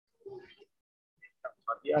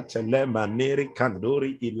Telema neri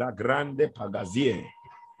kandori ila grande pagazie.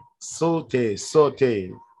 Sote,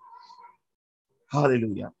 sote.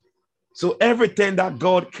 Hallelujah. So everything that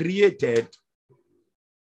God created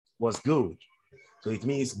was good. So it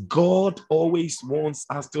means God always wants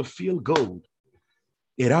us to feel good.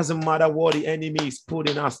 It doesn't matter what the enemy is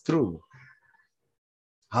putting us through.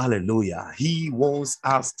 Hallelujah. He wants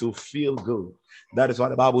us to feel good. That is why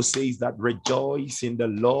the Bible says that rejoice in the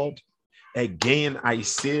Lord. Again, I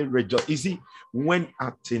say rejoice. You see, when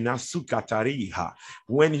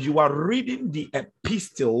you are reading the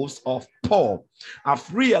epistles of Paul,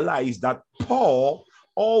 I've realized that Paul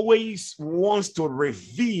always wants to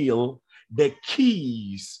reveal the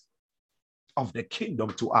keys of the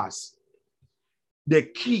kingdom to us. The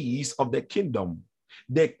keys of the kingdom.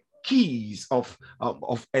 The keys of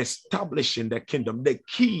establishing the kingdom. The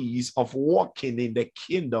keys of walking in the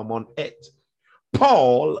kingdom on earth.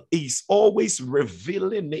 Paul is always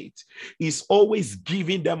revealing it. He's always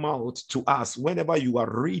giving them out to us whenever you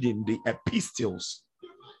are reading the epistles.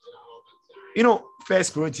 You know,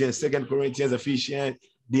 First Corinthians, Second Corinthians, Ephesians,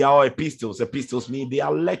 they are epistles. Epistles mean they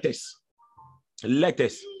are letters.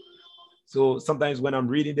 Letters. So sometimes when I'm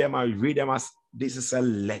reading them, I read them as this is a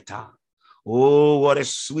letter. Oh, what a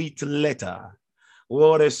sweet letter.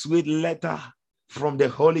 What a sweet letter from the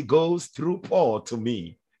Holy Ghost through Paul to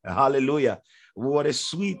me. Hallelujah. What a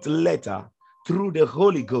sweet letter through the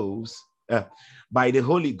Holy Ghost, by the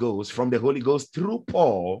Holy Ghost, from the Holy Ghost through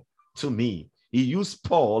Paul to me. He used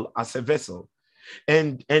Paul as a vessel.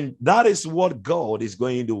 And that is what God is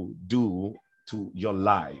going to do to your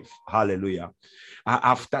life. Hallelujah.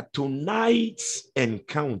 After tonight's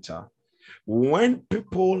encounter, when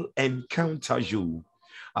people encounter you,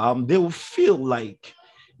 they will feel like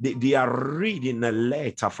they are reading a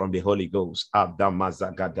letter from the Holy Ghost.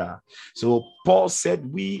 So Paul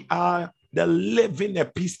said, we are the living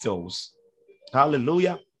epistles.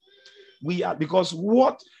 Hallelujah. We are, because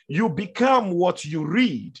what you become, what you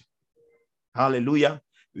read. Hallelujah.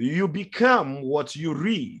 You become what you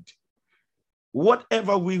read.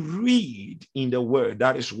 Whatever we read in the word,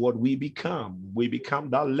 that is what we become. We become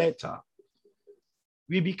that letter.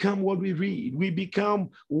 We become what we read. We become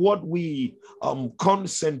what we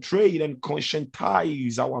concentrate and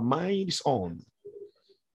conscientize our minds on.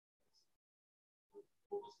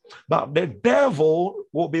 But the devil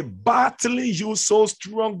will be battling you so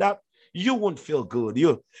strong that you won't feel good.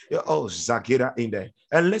 Oh, Zakira in there.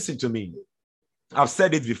 And listen to me. I've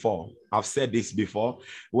said it before. I've said this before.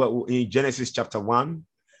 Well, in Genesis chapter 1,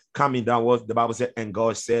 coming downwards, the Bible said, and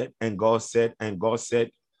God said, and God said, and God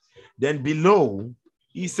said. Then below,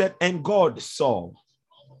 he said, and God saw.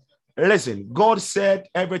 Listen, God said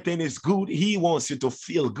everything is good. He wants you to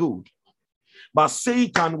feel good. But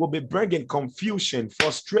Satan will be bringing confusion,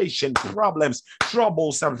 frustration, problems,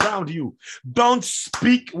 troubles around you. Don't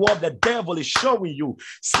speak what the devil is showing you.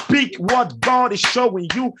 Speak what God is showing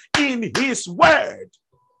you in his word.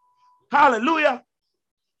 Hallelujah.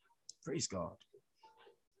 Praise God.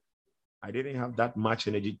 I didn't have that much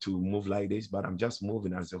energy to move like this, but I'm just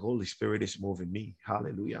moving as the Holy Spirit is moving me.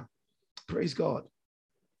 Hallelujah. Praise God.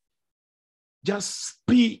 Just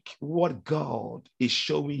speak what God is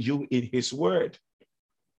showing you in his word.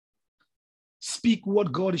 Speak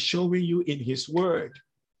what God is showing you in his word.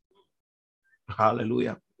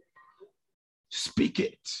 Hallelujah. Speak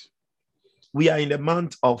it. We are in the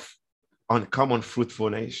month of uncommon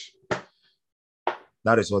fruitfulness.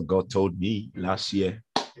 That is what God told me last year.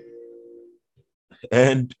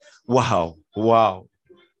 And wow.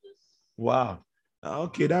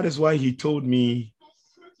 Okay, that is why he told me.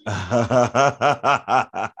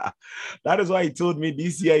 That is why he told me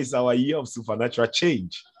this year is our year of supernatural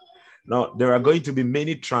change. Now, there are going to be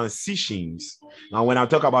many transitions. Now, when I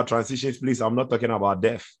talk about transitions, please, I'm not talking about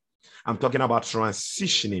death. I'm talking about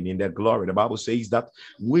transitioning in the glory. The Bible says that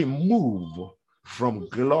we move from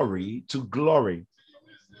glory to glory.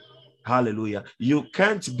 Hallelujah. You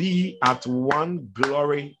can't be at one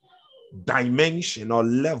glory dimension or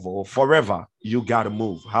level forever. You got to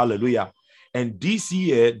move. Hallelujah. And this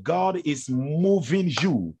year, God is moving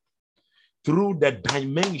you through the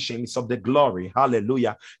dimensions of the glory.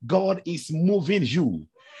 Hallelujah. God is moving you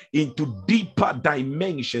into deeper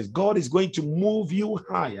dimensions. God is going to move you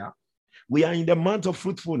higher. We are in the month of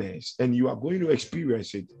fruitfulness and you are going to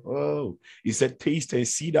experience it. Oh, he said, taste and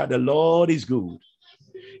see that the Lord is good.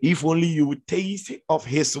 If only you would taste of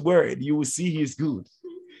his word, you will see he is good.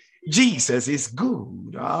 Jesus is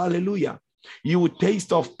good. Hallelujah. You will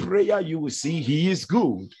taste of prayer, you will see he is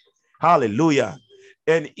good. Hallelujah.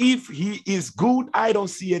 And if he is good, I don't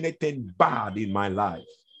see anything bad in my life.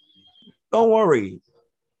 Don't worry.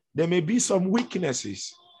 There may be some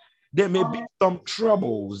weaknesses. There may be some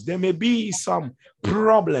troubles. There may be some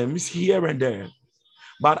problems here and there.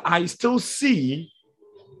 But I still see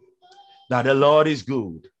that the Lord is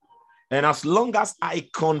good. And as long as I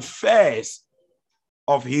confess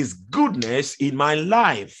of his goodness in my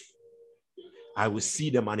life, I will see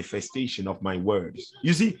the manifestation of my words.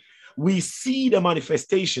 You see, we see the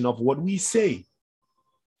manifestation of what we say.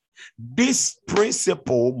 This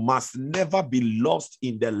principle must never be lost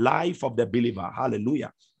in the life of the believer.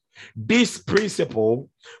 Hallelujah. This principle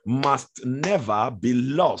must never be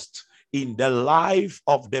lost in the life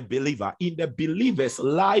of the believer. In the believer's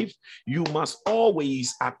life, you must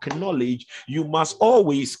always acknowledge, you must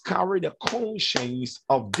always carry the conscience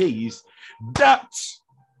of this, that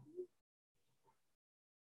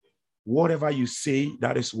whatever you say,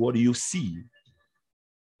 that is what you see.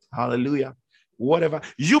 Hallelujah. Whatever.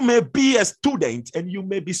 You may be a student and you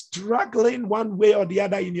may be struggling one way or the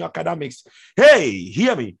other in your academics. Hey,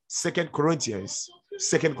 hear me. Second Corinthians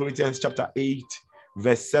chapter 8,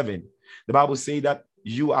 verse 7. The Bible says that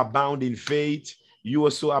you abound in faith, you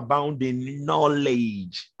also abound in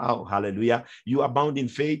knowledge. Oh, hallelujah. You abound in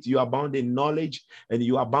faith, you abound in knowledge, and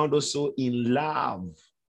you abound also in love.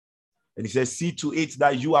 And he says, see to it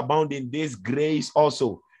that you abound in this grace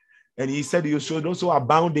also. And he said, you should also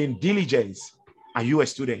abound in diligence. Are you a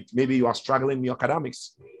student? Maybe you are struggling in your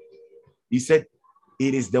academics. He said,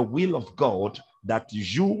 it is the will of God that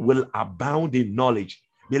you will abound in knowledge.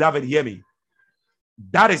 Beloved, hear me.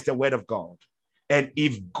 That is the word of God. And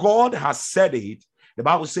if God has said it, the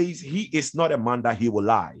Bible says he is not a man that he will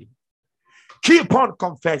lie. Keep on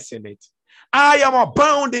confessing it. I am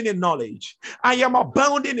abounding in knowledge. I am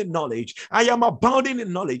abounding in knowledge. I am abounding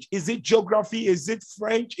in knowledge. Is it geography? Is it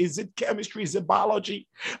French? Is it chemistry? Is it biology?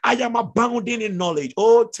 I am abounding in knowledge.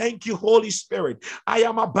 Oh, thank you, Holy Spirit. I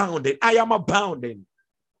am abounding. I am abounding.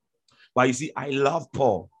 But you see, I love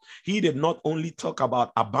Paul. He did not only talk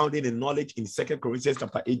about abounding in knowledge in 2 Corinthians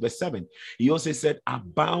chapter 8, verse 7. He also said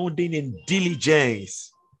abounding in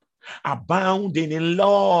diligence, abounding in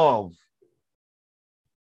love.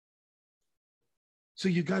 So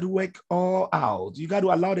you got to work all out. You got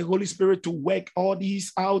to allow the Holy Spirit to work all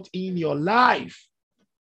these out in your life.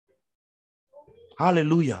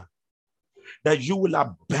 Hallelujah. That you will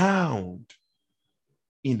abound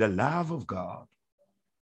in the love of God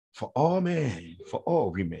for all men, for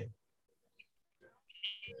all women.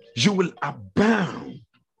 You will abound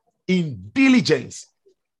in diligence.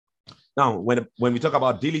 Now, when we talk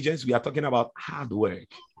about diligence, we are talking about hard work.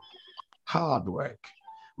 Hard work.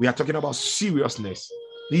 We are talking about seriousness.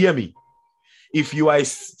 Hear me. If you are a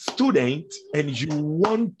student and you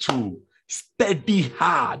want to study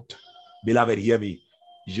hard, beloved, hear me.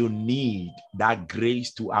 You need that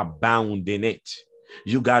grace to abound in it.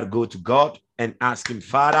 You got to go to God and ask him,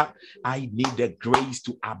 Father, I need the grace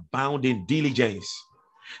to abound in diligence.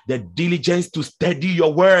 The diligence to study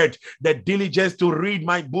your word, the diligence to read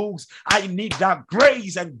my books. I need that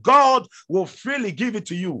grace, and God will freely give it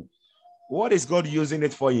to you. What is God using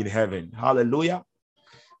it for in heaven? Hallelujah.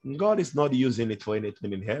 God is not using it for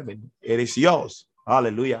anything in heaven. It is yours.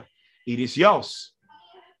 Hallelujah. It is yours.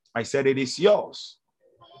 I said it is yours.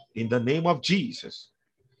 In the name of Jesus.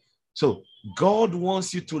 So God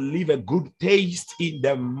wants you to leave a good taste in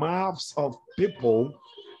the mouths of people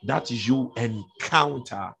that you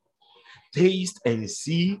encounter. Taste and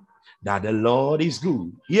see that the Lord is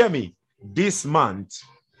good. Hear me. This month,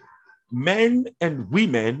 men and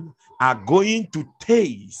women are going to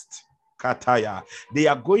taste, Kataya. They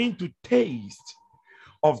are going to taste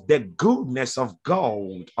of the goodness of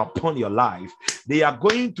God upon your life. They are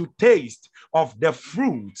going to taste of the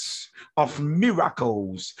fruits of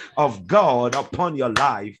miracles of God upon your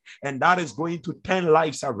life. And that is going to turn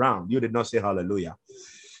lives around. You did not say hallelujah.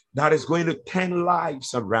 That is going to turn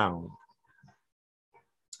lives around.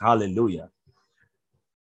 Hallelujah.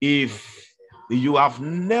 If you have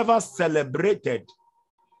never celebrated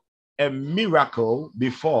a miracle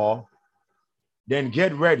before, then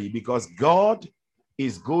get ready, because God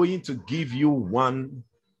is going to give you one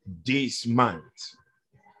this month.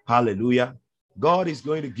 Hallelujah. God is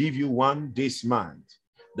going to give you one this month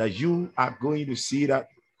that you are going to see that,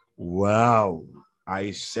 wow, I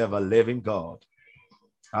serve a living God.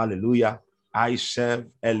 Hallelujah. I serve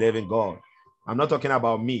a living God. I'm not talking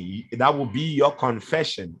about me. That will be your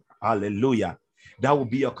confession. Hallelujah. That will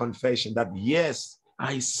be your confession that, yes,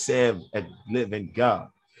 I serve a living God.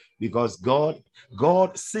 Because God,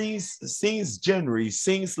 since January,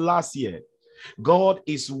 since last year, God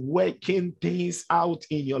is working things out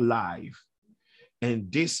in your life.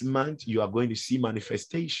 And this month, you are going to see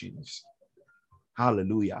manifestations.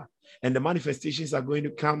 Hallelujah. And the manifestations are going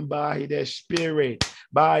to come by the Spirit,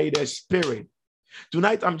 by the Spirit.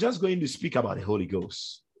 Tonight, I'm just going to speak about the Holy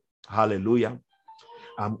Ghost. Hallelujah.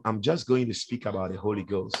 I'm just going to speak about the Holy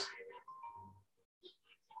Ghost.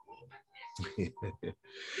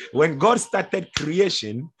 When God started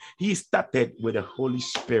creation, he started with the Holy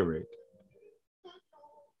Spirit.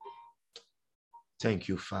 Thank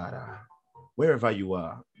you, Father. Wherever you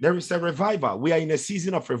are, there is a revival. We are in a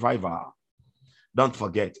season of revival. Don't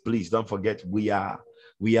forget, please don't forget, we are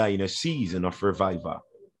in a season of revival.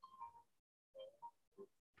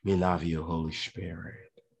 We love you, Holy Spirit.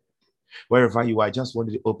 Wherever you are, I just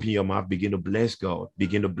want you to open your mouth, begin to bless God,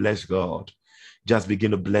 begin to bless God. Just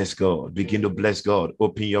begin to bless God, begin to bless God.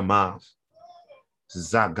 Open your mouth.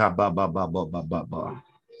 Zaga ba ba ba ba ba ba ba.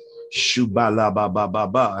 Shubala ba ba ba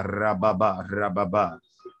ba rababa rababa.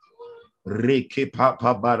 Reke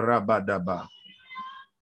papa barabadaba.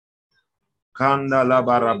 Kanda la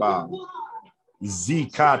baraba.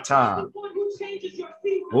 Zikata.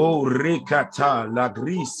 O rekata la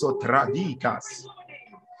griso tradicas.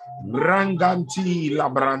 Ranganti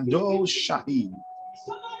labrando shahi.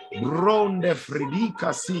 Bronde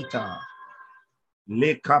fridica sita.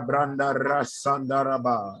 Le cabranda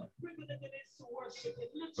rasandaraba.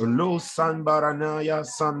 Lo sanbaranaya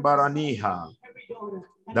sanbaraniha.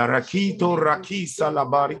 Darakito rakisa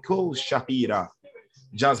labariko shahira.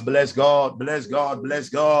 Just bless God, bless God, bless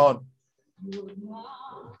God.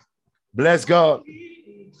 Bless God.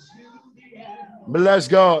 Bless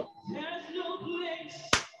God.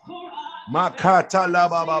 Makata la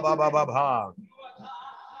ba ba ba ba ba ba.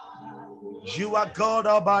 You are God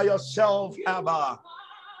all by yourself, Abba.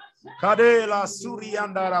 Kadela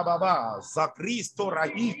Suriandara Baba, Zakristo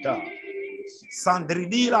Rahita,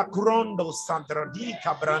 Sandridila Kurondo,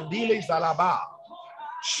 Sandradika Brandile Zalaba,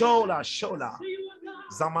 Shola,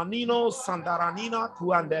 Zamanino, Sandaranina,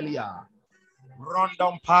 Kuandelia,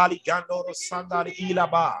 Rondom Pali Gandoro, Sandari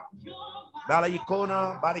Ilaba,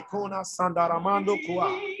 Balaikona, Barikona, Sandaramando Kua,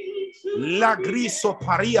 La Griso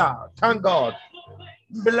Paria, thank God.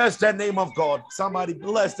 Bless the name of God. Somebody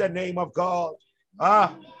bless the name of God.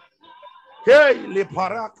 Hey, le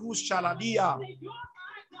paraku shaladia.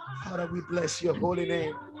 Father, we bless your holy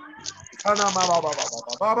name.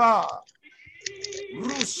 Baba.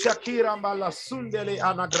 Rushakira malasundele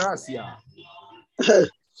anagracia.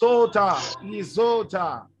 Sota,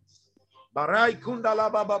 Izota. Barai kundala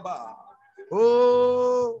baba.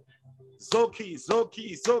 Oh, Zoki.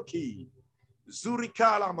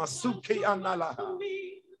 Zurikala masuke analaha.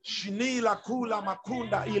 Shinila kula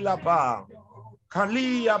makunda ilaba.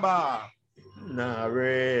 Kaliyaba.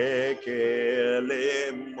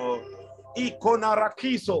 Narekelemo.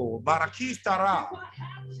 Ikonarakiso. Barakistara.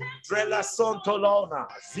 Drela Sontolona.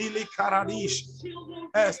 Zili Karadish.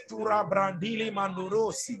 Estura Brandili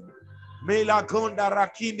Mandurosi. Melagonda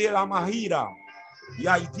Rakinde la Mahira.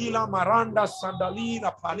 Yaidila Maranda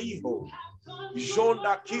Sandalina Paliho.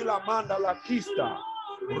 Jonda Kila Manda la Kista.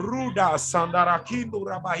 Ruda Sandarakindo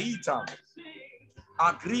Rabahita.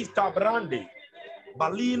 Agrita Brande.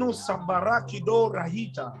 Balino Sambaraki do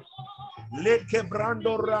Rahita. Leke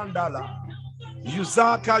Brando Randala.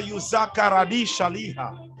 Yuzaka Radisha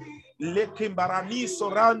Liha. Leke Baraniso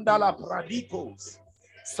Randala Pradikos.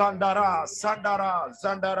 Sandara.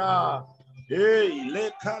 Hey,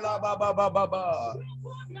 Lekala Baba.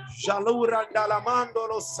 Jalura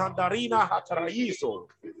Dalamandolo Sandarina Hatraiso.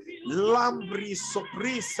 Lambri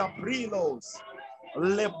Soprisa Prilos.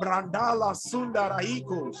 Lebrandala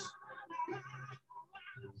Sundaraikos.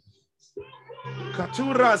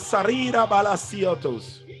 Katura Sarira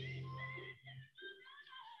Balasiotos.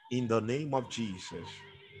 In the name of Jesus.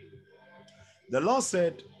 The Lord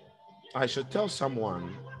said, I should tell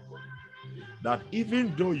someone that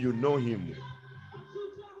even though you know him,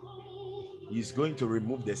 he's going to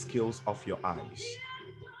remove the scales off your eyes.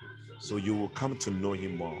 So you will come to know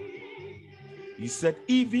him more. He said,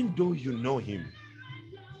 even though you know him,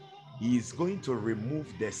 he is going to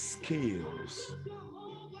remove the scales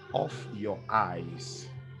off your eyes,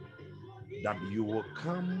 that you will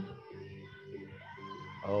come.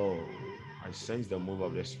 Oh, I sense the move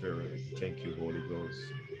of the Spirit. Thank you, Holy Ghost.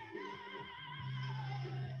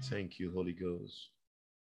 Thank you, Holy Ghost.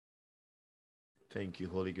 Thank you,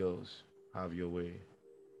 Holy Ghost. Have your way.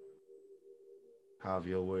 Have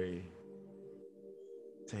your way.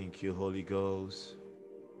 Thank you, Holy Ghost.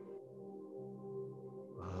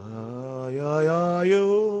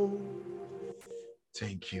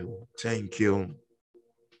 Thank you. Thank you.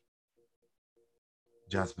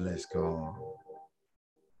 Just bless God.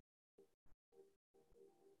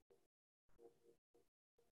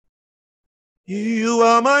 You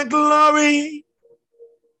are my glory.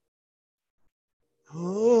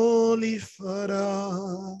 Holy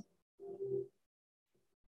Father,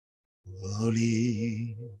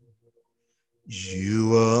 holy,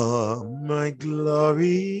 you are my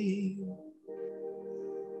glory.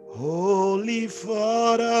 Holy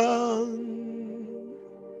Father,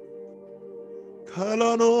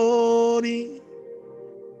 Kalanoni,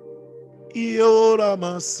 Iora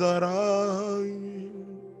Masarai.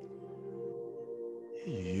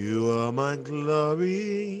 You are my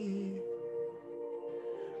glory.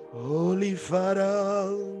 Holy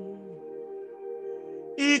Father,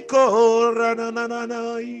 Iko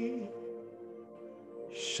Ranananai,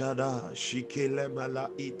 Shada Shikelemala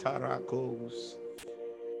Itarakos.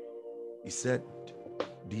 He said,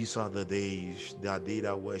 these are the days that they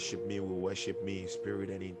that worship me will worship me in spirit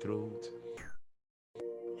and in truth.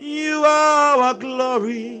 You are our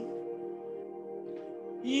glory.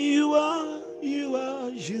 You are, you are,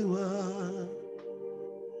 you are.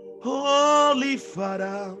 Holy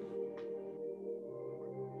Father,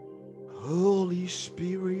 Holy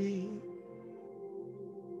Spirit,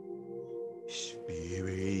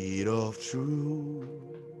 Spirit of truth.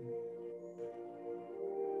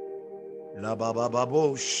 La baba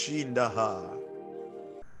babo shindaha.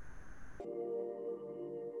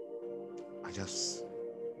 I just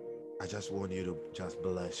want you to just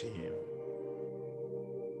bless him.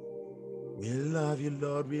 We love you,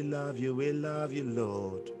 Lord. We love you. We love you,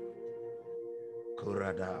 Lord.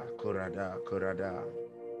 Kurada, kurada, kurada.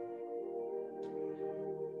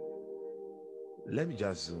 Let me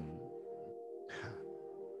just zoom.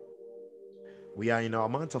 We are in our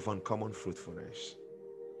month of uncommon fruitfulness.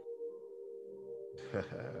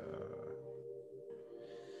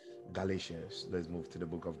 Galatians. Let's move to the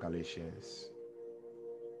book of Galatians.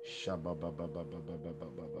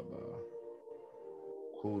 Shabababababababababa.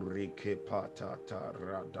 Kurike patata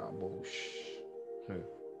radabosh.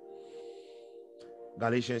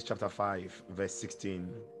 Galatians chapter 5, verse 16.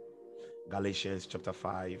 Galatians chapter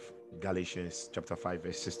 5. Galatians chapter 5,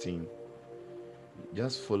 verse 16.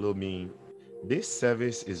 Just follow me. This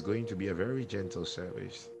service is going to be a very gentle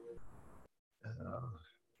service.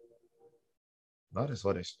 That is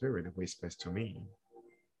what the Spirit whispers to me.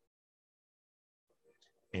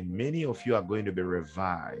 And many of you are going to be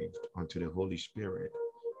revived unto the Holy Spirit.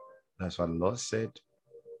 That's what the Lord said.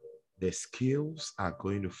 The scales are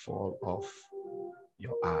going to fall off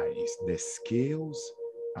your eyes. The scales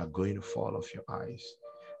are going to fall off your eyes.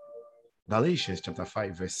 Galatians chapter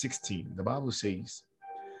 5, verse 16. The Bible says,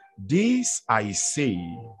 this I say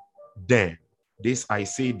then,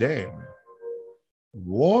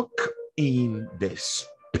 walk in the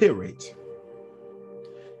Spirit,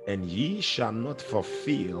 and ye shall not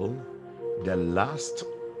fulfill the lust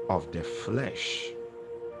of the flesh.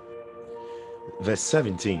 Verse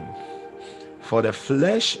 17, for the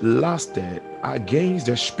flesh lusted against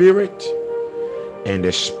the Spirit, and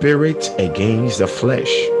the Spirit against the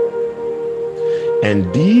flesh.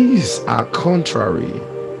 And these are contrary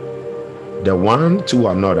the one to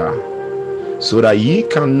another, so that ye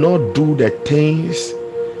cannot do the things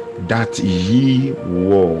that ye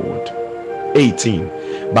would. 18,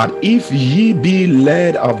 but if ye be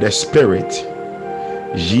led of the Spirit,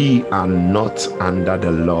 ye are not under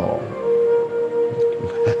the law.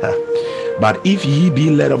 But if ye be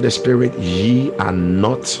led of the Spirit, ye are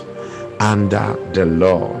not under the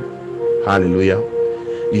law. Hallelujah.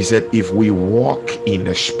 He said, if we walk in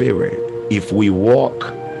the Spirit, if we walk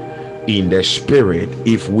in the Spirit,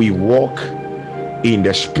 if we walk in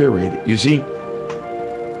the Spirit, you see,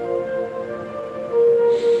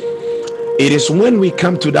 it is when we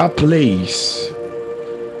come to that place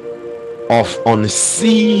of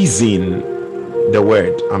unceasing, the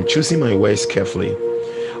word, I'm choosing my words carefully,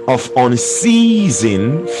 of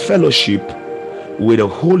unceasing fellowship with the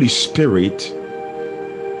Holy Spirit.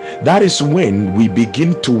 That is when we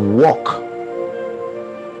begin to walk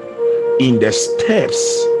in the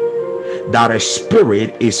steps that a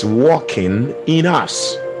Spirit is walking in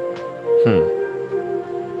us.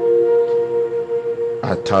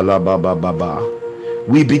 Atalababa.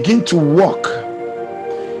 We begin to walk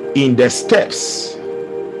in the steps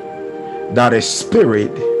that a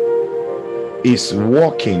Spirit is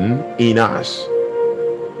walking in us.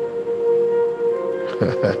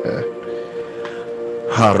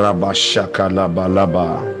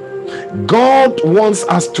 Harabashakalabalaba. God wants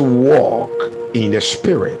us to walk in the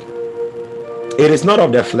Spirit. It is not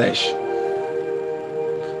of the flesh.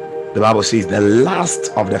 The Bible says the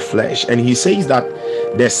lust of the flesh, and he says that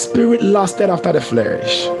the Spirit lusted after the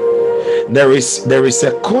flesh. There is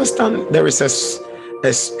a constant, there is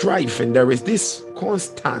a strife, and there is this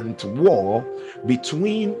constant war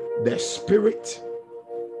between the Spirit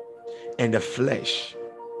and the flesh.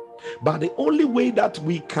 But the only way that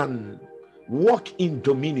we can walk in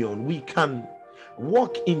dominion, we can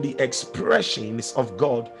walk in the expressions of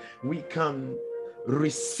God, we can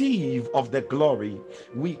receive of the glory,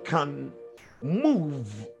 we can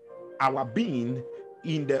move our being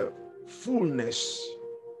in the fullness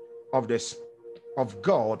of the of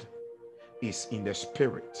God, is in the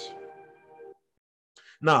spirit.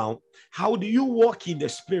 Now, how do you walk in the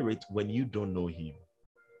spirit when you don't know him?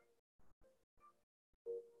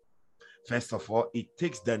 First of all, it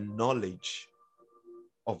takes the knowledge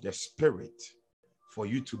of the spirit for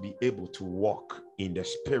you to be able to walk in the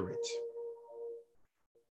spirit.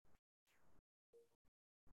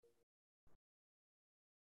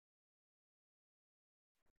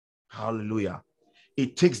 Hallelujah.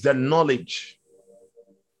 It takes the knowledge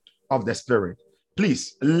of the spirit.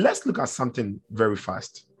 Please, let's look at something very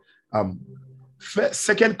fast.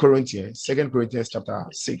 Second Corinthians chapter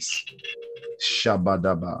 6.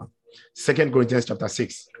 Shabadaba. 2 Corinthians chapter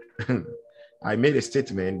 6. I made a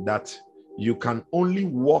statement that you can only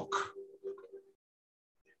walk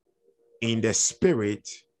in the spirit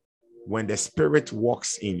when the spirit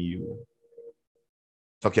walks in you.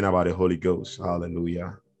 Talking about the Holy Ghost.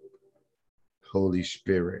 Hallelujah. Holy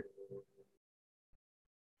Spirit.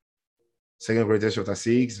 2 Corinthians chapter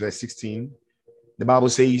 6, verse 16. The Bible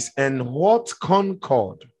says, and what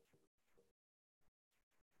concord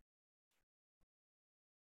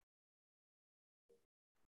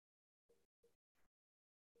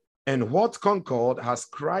has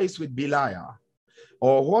Christ with Belial?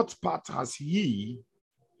 Or what part has he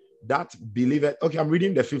that believeth? Okay, I'm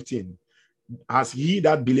reading the 15. As he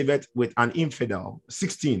that believeth with an infidel.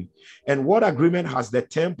 16. And what agreement has the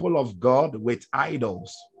temple of God with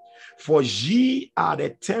idols? For ye are the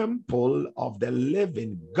temple of the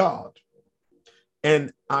living God.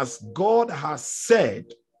 And as God has said,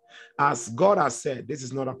 this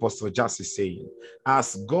is not Apostle Justice saying,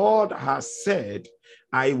 as God has said,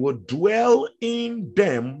 I will dwell in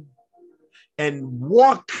them and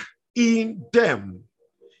walk in them,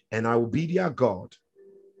 and I will be their God,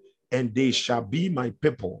 and they shall be my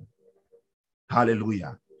people.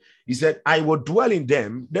 Hallelujah. He said, I will dwell in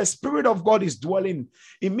them. The Spirit of God is dwelling.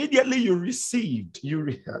 Immediately you received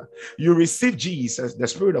Jesus. The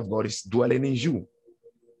Spirit of God is dwelling in you.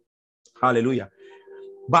 Hallelujah.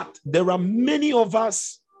 But there are many of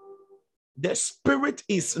us, the Spirit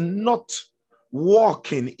is not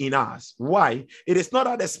walking in us. Why? It is not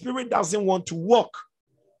that the Spirit doesn't want to walk,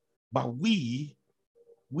 but we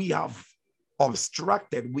have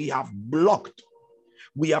obstructed, we have blocked,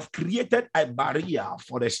 we have created a barrier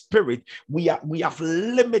for the Spirit. We have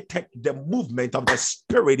limited the movement of the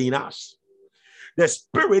Spirit in us. The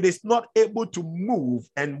Spirit is not able to move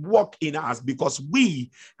and walk in us because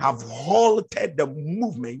we have halted the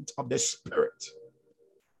movement of the Spirit.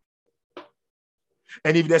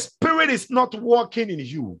 And if the Spirit is not walking in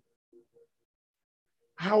you,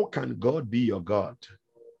 how can God be your God?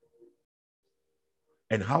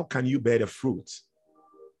 And how can you bear the fruit?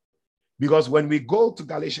 Because when we go to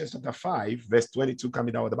Galatians chapter 5, verse 22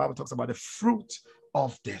 coming down, the Bible talks about the fruit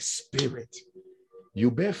of the Spirit.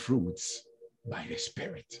 You bear fruits by the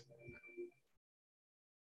Spirit.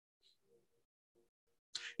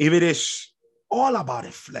 If it is all about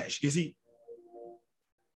the flesh, you see,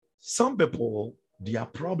 some people, their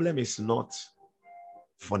problem is not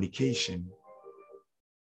fornication.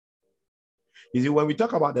 You see, when we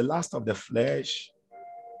talk about the lust of the flesh,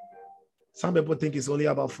 some people think it's only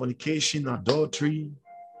about fornication, adultery.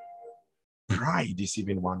 Pride is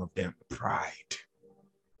even one of them. Pride.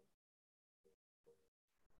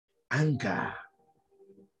 Anger.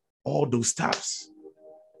 All those stuffs.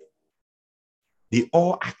 They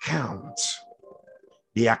all account.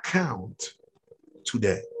 They account to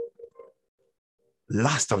the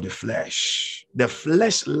lust of the flesh. The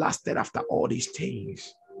flesh lusted after all these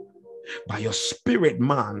things. But your spirit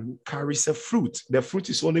man carries a fruit. The fruit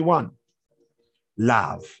is only one.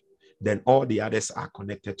 Love. Then all the others are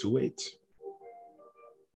connected to it.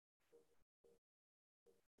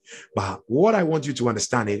 But what I want you to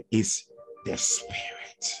understand is the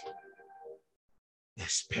Spirit. The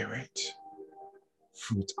Spirit.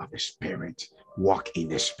 Fruit of the Spirit. Walk in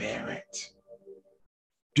the Spirit.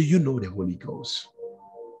 Do you know the Holy Ghost?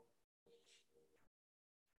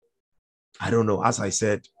 I don't know. As I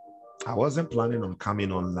said, I wasn't planning on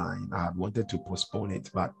coming online. I had wanted to postpone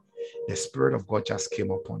it, but the Spirit of God just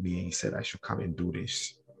came upon me and he said I should come and do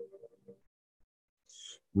this.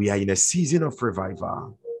 We are in a season of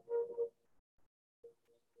revival.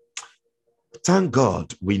 Thank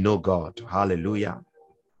God we know God. Hallelujah.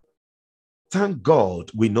 Thank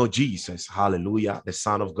God we know Jesus. Hallelujah. The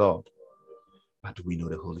Son of God. But do we know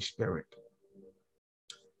the Holy Spirit?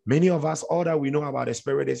 Many of us, all that we know about the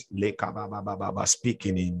Spirit is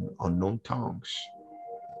speaking in unknown tongues.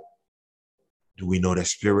 Do we know the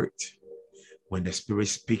Spirit? When the Spirit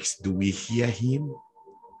speaks, do we hear him?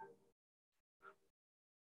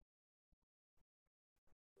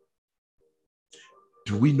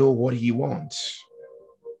 Do we know what he wants?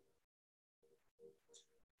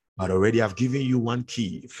 But already I've given you one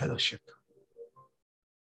key: fellowship.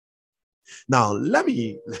 Now let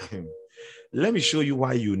me show you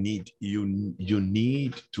why you need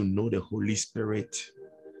to know the Holy Spirit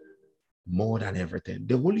more than everything.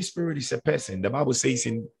 The Holy Spirit is a person. The Bible says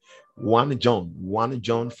in 1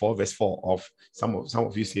 John 4 verse 4 of some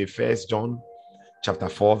of you say 1 John chapter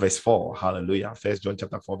 4 verse 4. Hallelujah. 1 John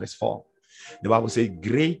chapter 4 verse 4. The Bible says,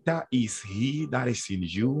 greater is he that is in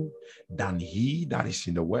you than he that is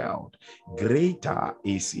in the world. Greater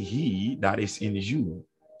is he that is in you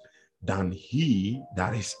than he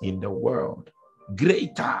that is in the world.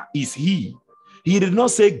 Greater is he. He did not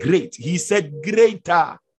say great. He said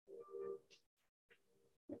greater.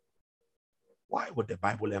 Why would the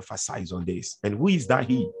Bible emphasize on this? And who is that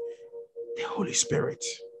he? The Holy Spirit.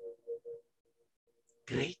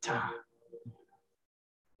 Greater.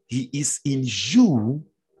 He is in you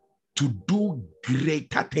to do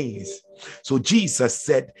greater things. So Jesus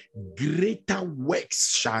said, greater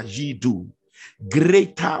works shall ye do.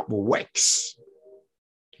 Greater works.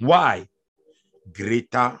 Why?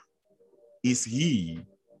 Greater is he.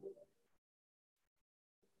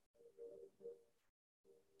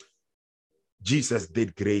 Jesus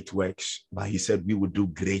did great works, but he said we would do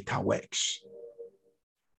greater works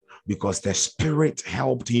because the Spirit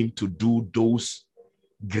helped him to do those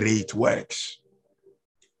great works.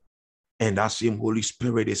 And that same Holy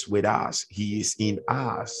Spirit is with us. He is in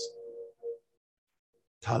us.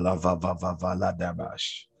 That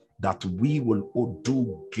we will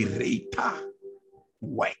do greater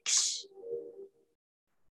works.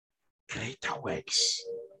 Greater works.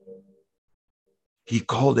 He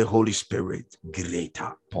called the Holy Spirit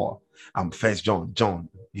greater. Paul, First John,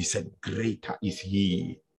 he said, greater is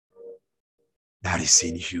he that is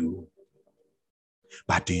in you.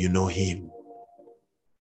 But do you know him?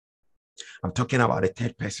 I'm talking about the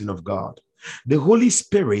third person of God. The Holy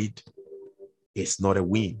Spirit is not a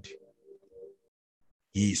wind.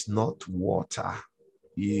 He is not water.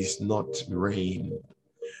 He is not rain.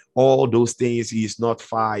 All those things, he is not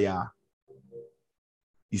fire.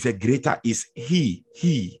 He said, greater is he,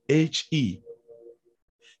 H-E.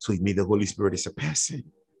 So it means the Holy Spirit is a person.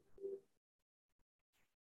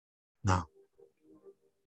 Now,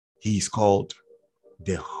 he is called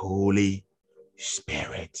the Holy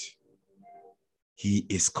Spirit. He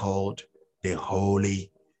is called the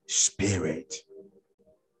Holy Spirit.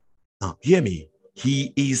 Now, hear me.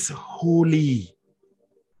 He is holy.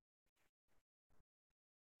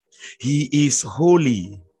 He is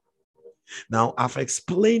holy. Now, I've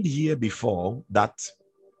explained here before that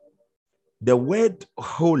the word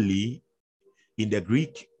holy in the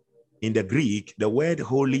Greek, the word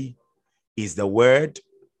holy is the word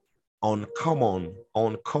uncommon,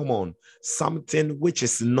 something which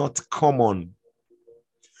is not common.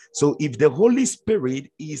 So if the Holy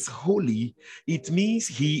Spirit is holy, it means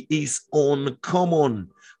he is uncommon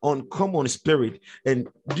spirit. And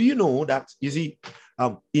do you know that, you see,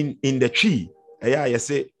 in the tree, yeah, you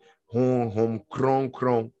say, home,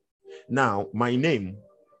 kron. Now, my name,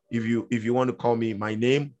 if you want to call me my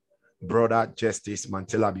name, Brother Justice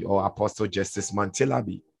Mantilabi or Apostle Justice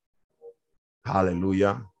Mantilabi.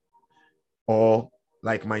 Hallelujah. Or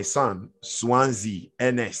like my son, Swansea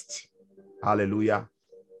Ernest. Hallelujah.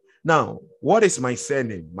 Now, what is my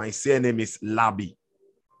surname? My surname is Labi.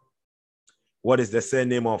 What is the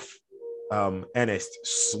surname of Ernest?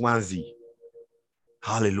 Swansea.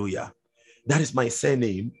 Hallelujah. That is my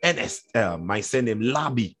surname, Ernest. My surname,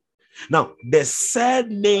 Labi. Now, the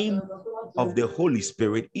surname of the Holy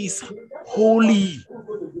Spirit is holy.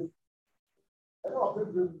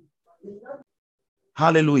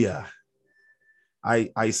 Hallelujah.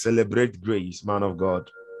 I celebrate grace, man of God.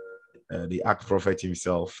 The arch prophet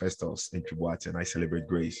himself, Festus in Tribuat, and I celebrate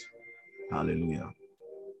grace. Hallelujah.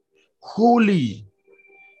 Holy.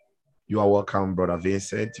 You are welcome, Brother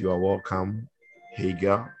Vincent. You are welcome,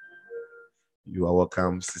 Hagar. You are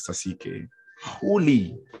welcome, Sister CK.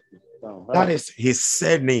 Holy. That is his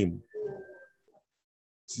surname.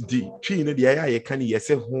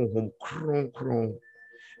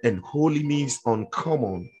 And holy means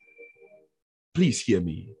uncommon. Please hear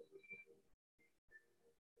me.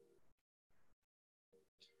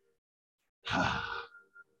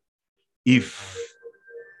 If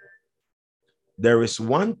there is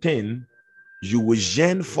one thing you will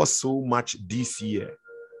yearn for so much this year.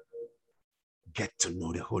 Get to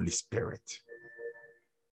know the Holy Spirit.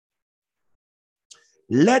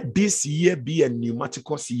 Let this year be a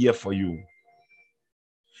pneumaticus year for you.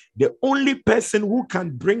 The only person who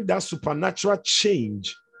can bring that supernatural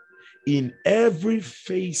change in every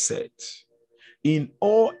facet, in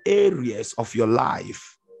all areas of your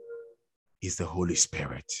life, is the Holy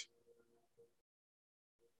Spirit.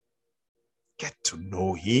 Get to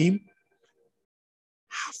know him.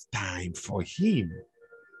 Have time for him.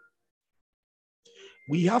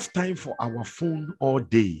 We have time for our phone all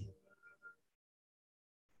day.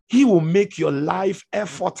 He will make your life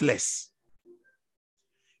effortless.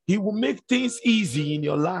 He will make things easy in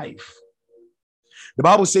your life. The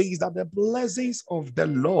Bible says that the blessings of the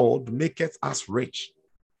Lord maketh us rich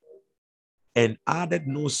and added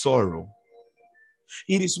no sorrow.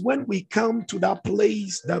 It is when we come to that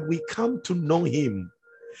place that we come to know him,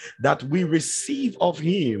 that we receive of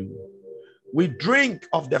him, we drink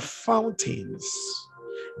of the fountains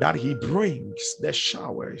that he brings, the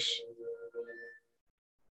showers,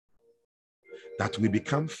 that we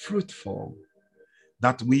become fruitful,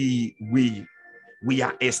 that we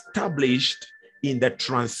are established in the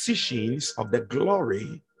transitions of the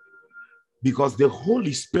glory, because the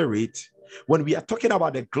Holy Spirit, when we are talking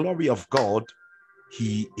about the glory of God,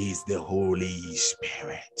 he is the Holy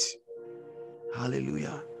Spirit.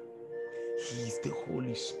 Hallelujah. He is the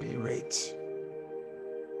Holy Spirit.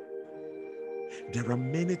 There are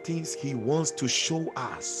many things he wants to show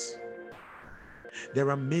us. There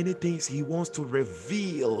are many things he wants to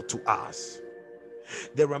reveal to us.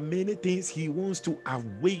 There are many things he wants to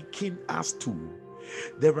awaken us to.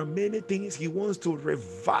 There are many things he wants to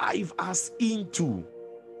revive us into.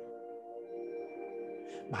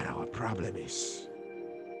 But our problem is,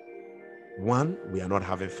 one, we are not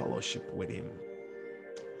having fellowship with him,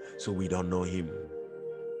 so we don't know him.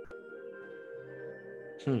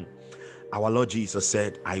 Our Lord Jesus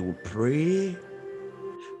said, I will pray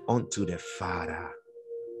unto the Father,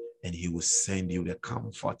 and he will send you the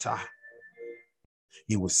comforter.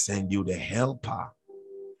 He will send you the helper.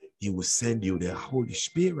 He will send you the Holy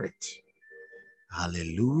Spirit.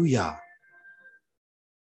 Hallelujah.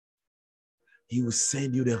 He will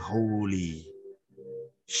send you the Holy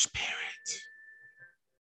Spirit.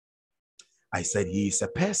 I said he is a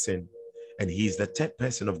person, and he is the third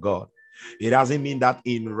person of God. It doesn't mean that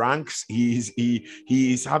in ranks he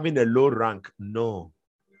is having a low rank. No.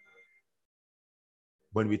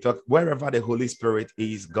 When we talk, wherever the Holy Spirit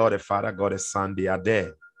is, God the Father, God the Son, they are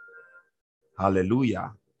there.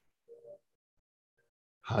 Hallelujah.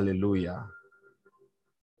 Hallelujah.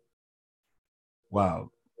 Wow.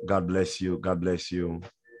 God bless you. God bless you.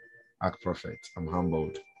 Act prophet. I'm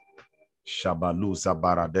humbled. Shabalu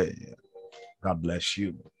Zabarade. God bless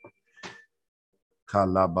you.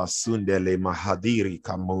 Kalabasundele Mahadiri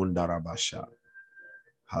Kamonda Rabasha.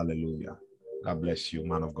 Hallelujah. God bless you,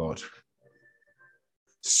 man of God.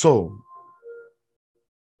 So,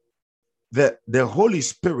 the Holy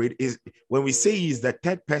Spirit is, when we say he is the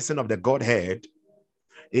third person of the Godhead,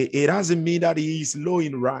 it doesn't mean that he is low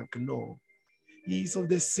in rank. No, he is of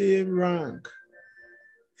the same rank.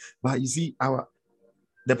 But you see,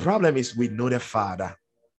 the problem is we know the Father,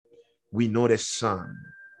 we know the Son,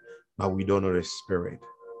 but we don't know the Spirit.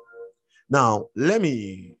 Now, let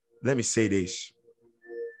me say this.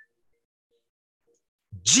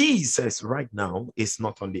 Jesus right now is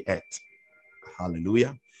not on the earth.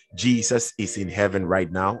 Hallelujah. Jesus is in heaven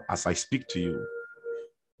right now as I speak to you.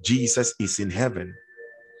 Jesus is in heaven.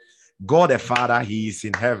 God the Father, he is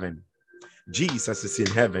in heaven. Jesus is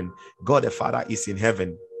in heaven. God the Father is in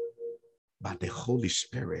heaven. But the Holy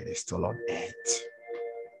Spirit is still on earth.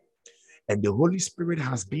 And the Holy Spirit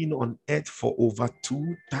has been on earth for over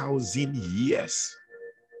 2,000 years.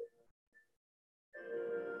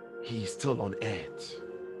 He is still on earth.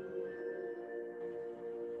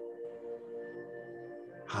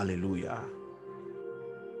 Hallelujah.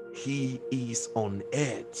 He is on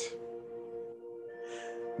earth.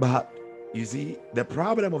 But you see, the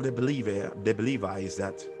problem of the believer is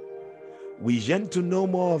that we yearn to know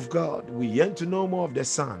more of God. We yearn to know more of the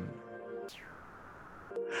Son.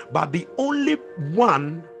 But the only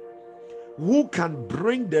one who can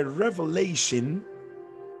bring the revelation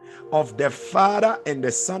of the Father and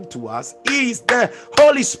the Son to us is the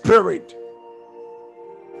Holy Spirit.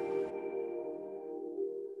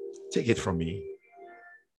 Take it from me.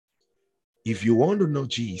 If you want to know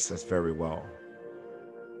Jesus very well,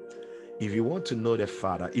 if you want to know the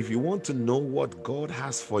Father, if you want to know what God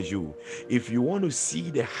has for you, if you want to see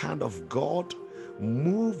the hand of God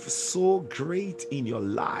move so great in your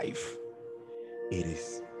life, it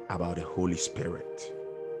is about the Holy Spirit.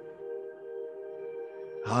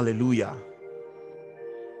 Hallelujah.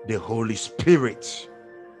 The Holy Spirit.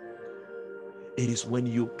 It is when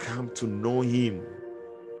you come to know him,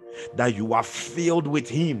 that you are filled with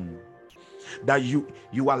him, that you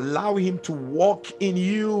allow him to walk in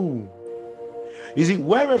you. You see,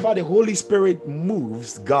 wherever the Holy Spirit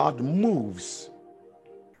moves, God moves.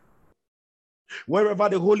 Wherever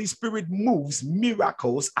the Holy Spirit moves,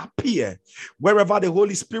 miracles appear. Wherever the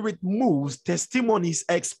Holy Spirit moves, testimonies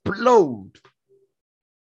explode.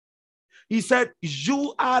 He said,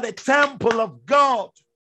 you are the temple of God.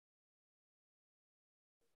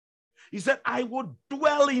 He said, I will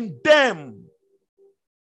dwell in them.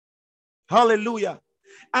 Hallelujah.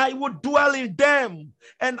 I will dwell in them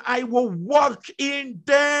and I will walk in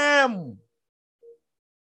them.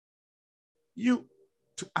 You,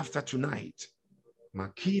 after tonight,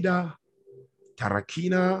 Makida,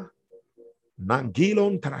 Tarakina,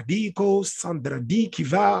 Mangilon, Taradiko,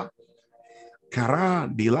 Sandradikiva, Kara,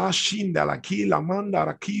 Dilashin, Dalaki, Lamanda,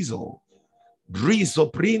 Rakizo, Drizo,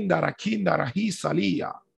 Prinda, Rakinda,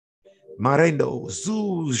 Rahisalia, Marendo,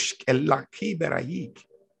 Zush, Elaki, Berahik,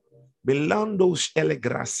 Belandos,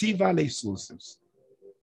 Elegrasiva, Lesusus.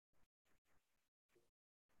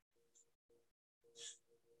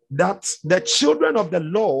 That the children of the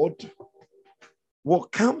Lord will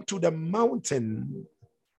come to the mountain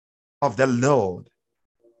of the Lord,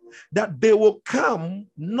 that they will come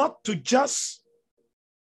not to just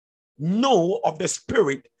know of the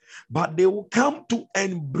Spirit, but they will come to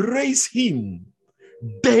embrace him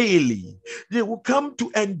daily. They will come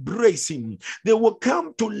to embrace him. They will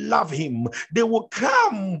come to love him. They will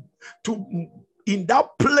come to in that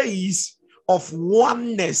place of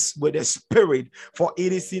oneness with the Spirit. For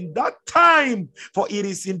it is in that time, for it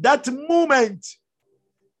is in that moment,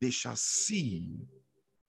 they shall see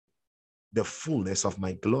the fullness of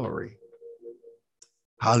my glory.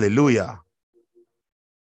 Hallelujah.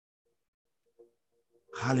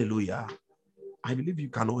 Hallelujah. I believe you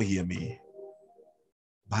cannot hear me.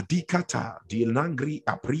 Badikata dilangri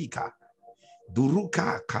aprika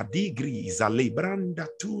duruka kadigri zalebranda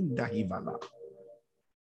tunda hivala.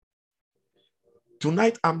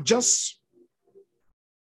 Tonight I'm just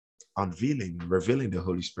revealing the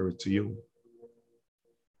Holy Spirit to you.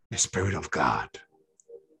 The Spirit of God.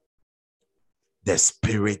 The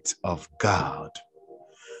Spirit of God.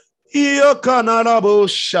 Yokanarabo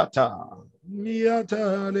shata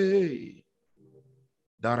miatale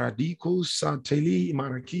daradiko santeli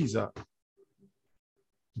marakiza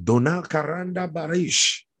dona karanda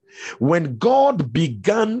barish. When God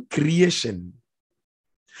began creation,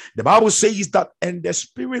 the Bible says that, and the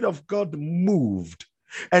Spirit of God moved,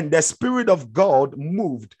 and the Spirit of God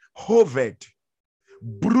moved, hovered,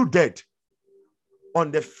 brooded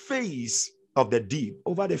on the face of the deep,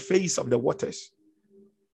 over the face of the waters.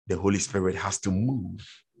 The Holy Spirit has to move.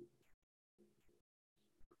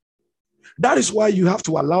 That is why you have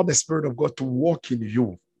to allow the Spirit of God to walk in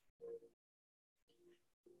you.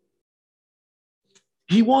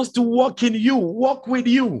 He wants to walk in you, walk with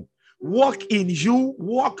you, walk in you,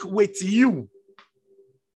 walk with you.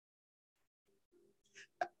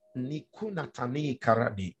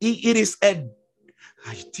 It is a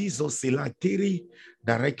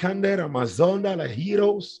the Rekande Ramazonda la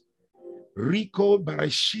heroes, Rico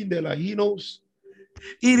Barashinde la heroes.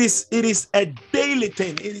 It is a daily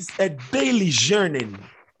thing. It is a daily journey.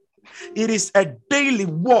 It is a daily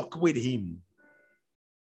walk with him.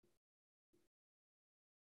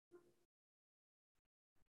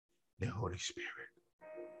 The Holy Spirit.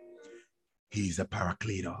 He is a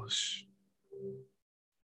Paracletos.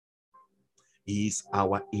 He is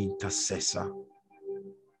our intercessor.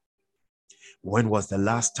 When was the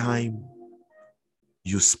last time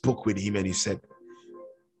you spoke with him and you said,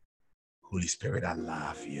 Holy Spirit, I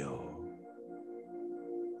love you.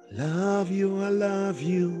 Love you, I love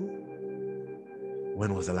you.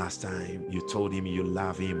 When was the last time you told him you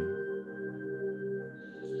love him?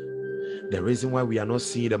 The reason why we are not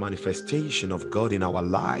seeing the manifestation of God in our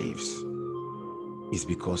lives is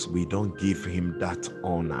because we don't give him that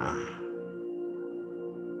honor.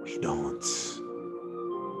 We don't.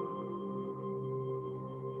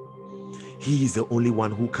 He is the only one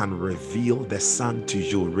who can reveal the Son to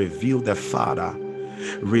you, reveal the Father,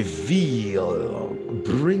 reveal,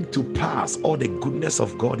 bring to pass all the goodness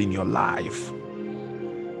of God in your life.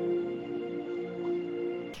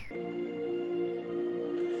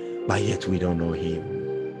 But yet we don't know him.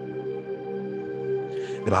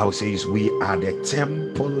 The Bible says we are the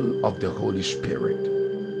temple of the Holy Spirit.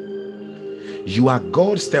 You are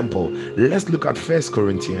God's temple. Let's look at 1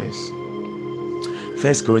 Corinthians.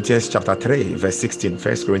 First Corinthians chapter 3 verse 16.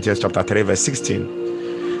 First Corinthians chapter 3 verse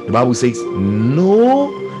 16. The Bible says,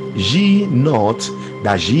 know ye not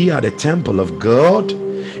that ye are the temple of God,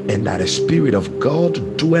 and that the Spirit of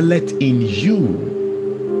God dwelleth in you.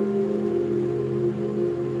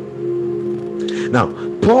 Now,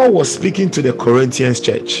 Paul was speaking to the Corinthians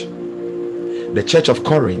church, the church of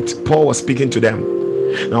Corinth. Paul was speaking to them.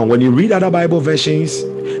 Now, when you read other Bible versions,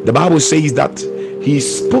 the Bible says that he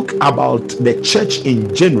spoke about the church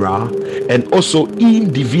in general and also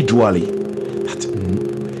individually. That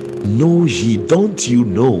know ye, don't you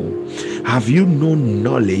know? Have you no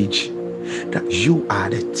knowledge that you are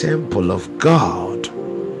the temple of God?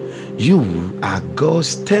 You are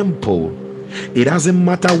God's temple. It doesn't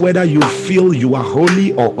matter whether you feel you are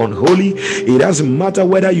holy or unholy. It doesn't matter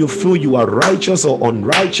whether you feel you are righteous or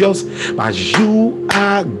unrighteous, but you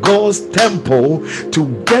are God's temple. To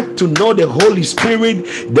get to know the Holy Spirit,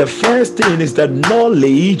 the first thing is the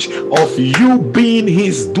knowledge of you being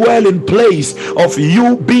his dwelling place, of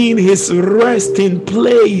you being his resting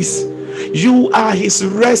place. You are his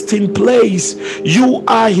resting place. You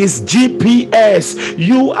are his GPS.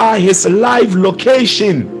 You are his live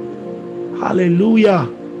location. Hallelujah.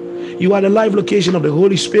 You are the live location of the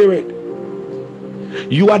Holy Spirit.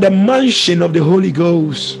 You are the mansion of the Holy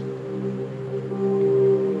Ghost.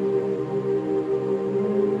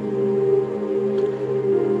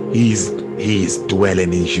 He is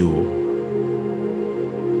dwelling in you.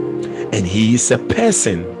 And he is a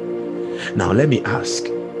person. Now let me ask.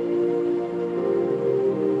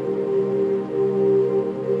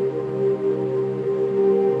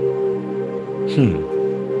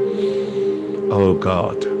 Oh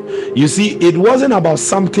God. You see, it wasn't about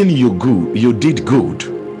something you did good.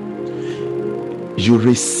 You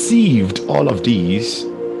received all of these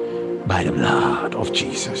by the blood of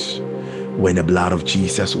Jesus. When the blood of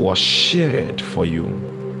Jesus was shed for you.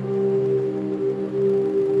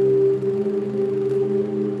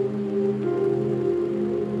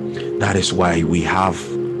 That is why we have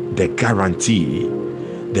the guarantee,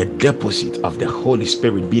 the deposit of the Holy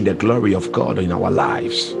Spirit being the glory of God in our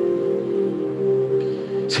lives.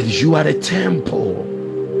 It says you are the temple.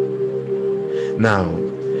 Now,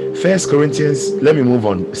 First Corinthians, let me move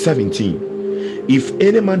on, 17. If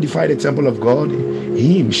any man defy the temple of God,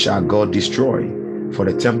 him shall God destroy. For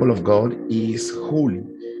the temple of God is holy,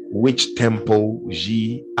 which temple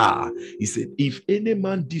ye are. He said, if any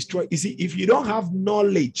man destroy, you see, if you don't have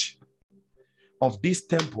knowledge of this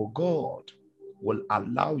temple, God will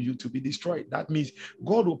allow you to be destroyed. That means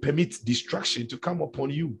God will permit destruction to come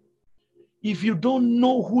upon you. If you don't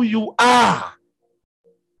know who you are,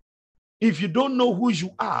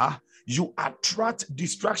 you attract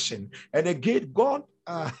distraction. And again, God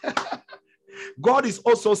is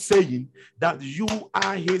also saying that you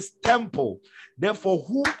are his temple. Therefore,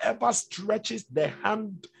 whoever stretches the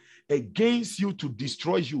hand against you to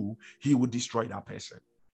destroy you, he will destroy that person.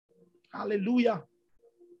 Hallelujah.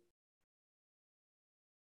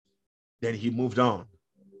 Then he moved on.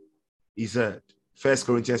 He said, 1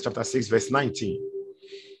 Corinthians chapter 6, verse 19.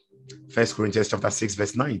 1 Corinthians chapter 6,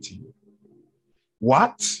 verse 19.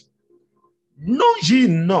 What? Know ye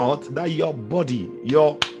not that your body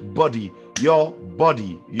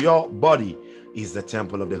is the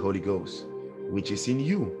temple of the Holy Ghost, which is in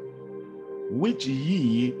you, which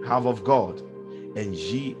ye have of God, and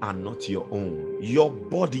ye are not your own. Your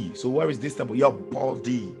body. So where is this temple? Your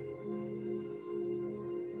body.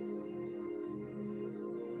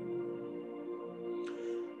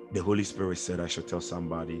 The Holy Spirit said I should tell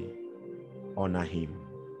somebody, honor him.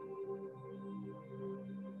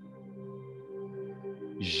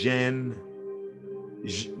 Gen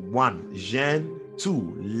 1, Gen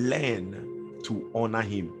 2, learn to honor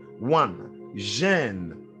him. 1,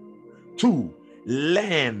 Gen 2,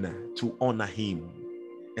 learn to honor him.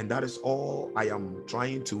 And that is all I am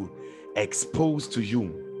trying to expose to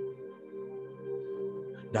you.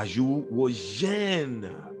 That you will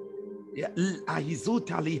yearn. Let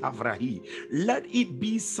it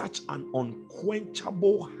be such an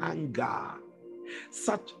unquenchable hunger,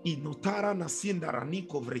 such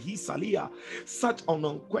such an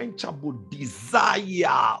unquenchable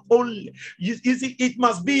desire. Only you see, it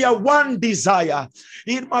must be a one desire.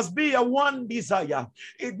 It must be a one desire.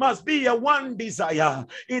 It must be a one desire.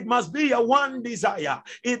 It must be a one desire.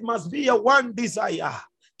 It must be a one desire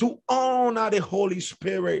to honor the Holy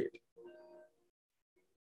Spirit.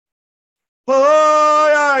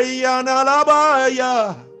 Oh, yeah,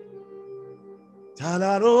 yeah,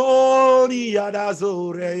 Talaroni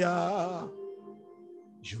Adazoreya.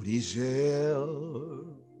 You deserve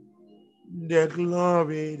the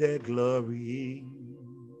glory, the glory.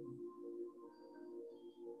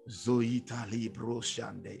 Zoita Libro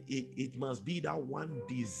Shande. It must be that one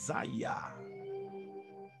desire.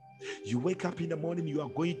 You wake up in the morning, you are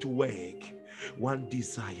going to work. One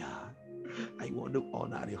desire. I want to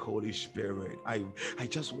honor the Holy Spirit. I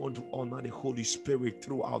just want to honor the Holy Spirit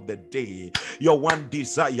throughout the day. Your one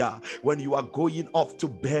desire when you are going off to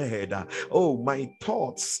bed. Oh, my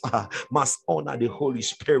thoughts must honor the Holy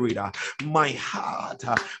Spirit. My heart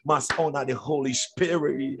must honor the Holy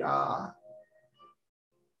Spirit.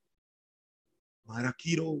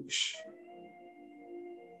 Marakirosh.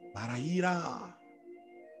 Maraira.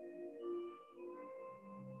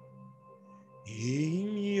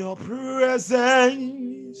 In your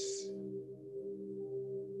presence,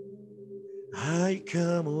 I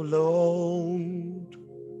come alone.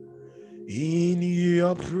 In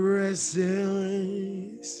your presence,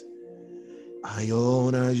 I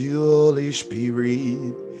honor you, Holy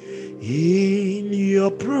Spirit. In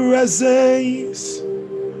your presence,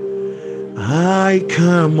 I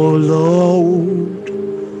come alone.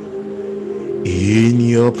 In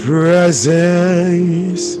your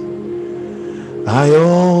presence, I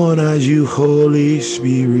honor you, Holy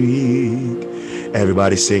Spirit.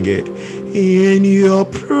 Everybody sing it. In your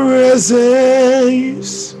presence,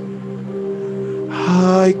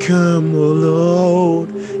 I come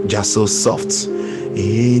alone. Just so soft.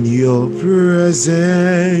 In your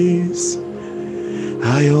presence,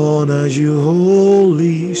 I honor you,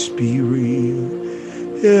 Holy Spirit.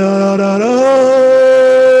 Yeah, da, da,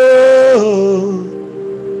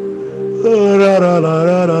 da, da, da,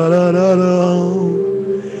 da, da, da, da.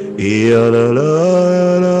 Yeah, la,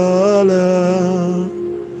 la, la, la.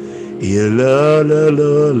 Yeah, la, la,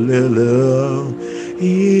 la, la, la.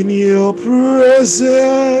 In your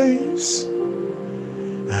presence,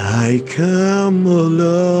 I come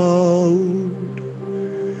alone.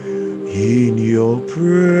 In your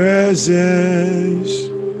presence,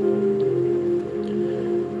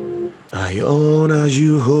 I honor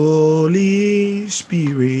you, Holy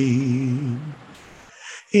Spirit.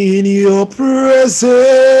 In your presence,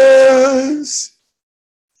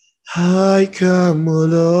 I come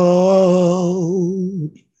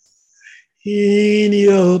alone. In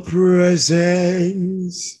your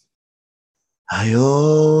presence, I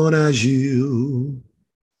honor you,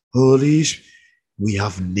 Holy Spirit. We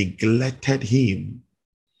have neglected him.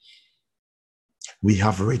 We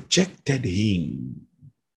have rejected him.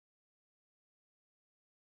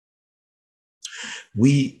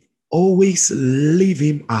 We always leave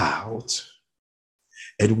him out.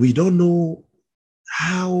 And we don't know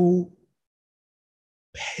how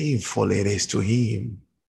painful it is to him.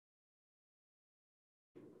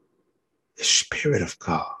 The Spirit of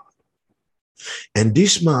God. And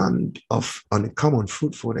this month of uncommon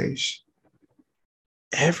fruitfulness,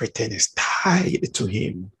 everything is tied to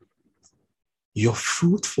him. Your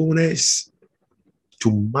fruitfulness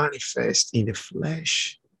to manifest in the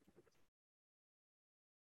flesh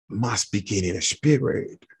must begin in the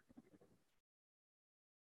spirit.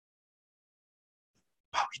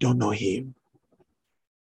 But we don't know him.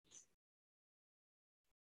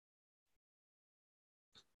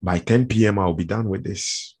 By 10 p.m., I'll be done with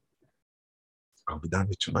this. I'll be done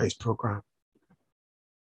with tonight's program.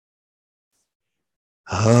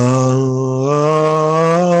 Oh,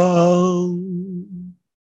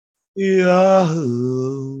 yeah.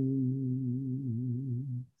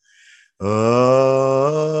 Oh,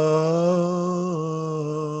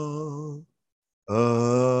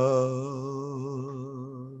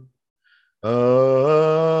 oh,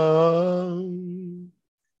 oh.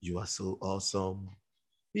 You are so awesome.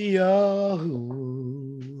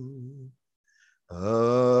 Yahoo. Oh,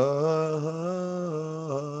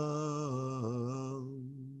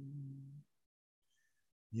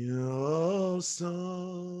 you're awesome.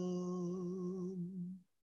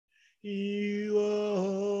 You are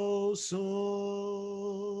awesome.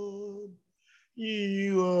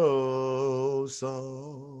 You are awesome.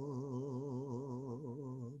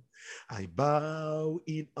 I bow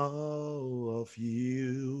in awe of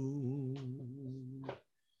you.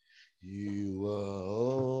 You are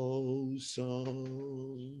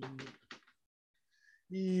awesome.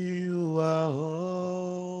 You are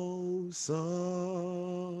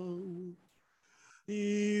awesome.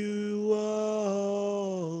 You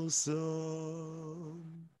are awesome.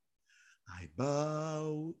 I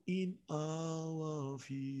bow in awe of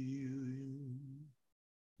you.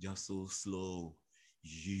 Just so slow.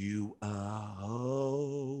 You are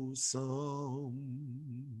awesome.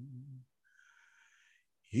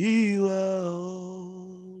 You are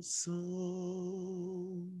awesome.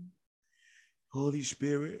 Holy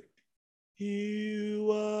Spirit, you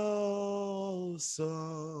are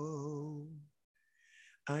awesome.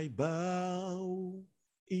 I bow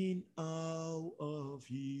in awe of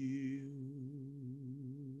you.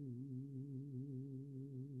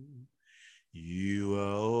 You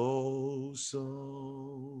are awesome.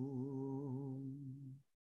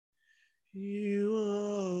 You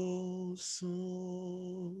are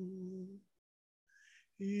awesome.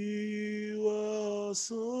 You are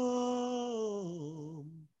awesome.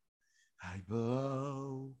 I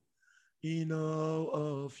bow in awe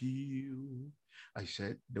of you. I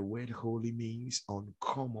said the word holy means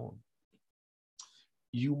uncommon.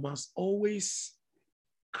 You must always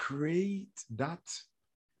create that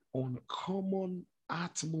uncommon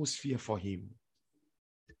atmosphere for him.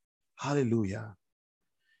 Hallelujah.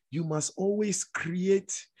 You must always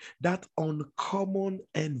create that uncommon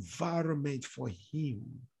environment for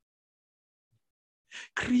him.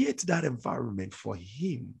 Create that environment for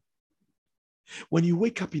him. When you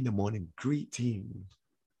wake up in the morning, greet him.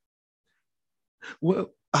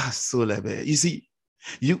 Well, you see,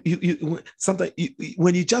 you sometimes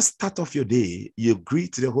when you just start off your day, you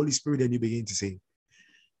greet the Holy Spirit and you begin to say,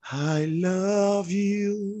 I love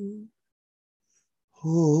you,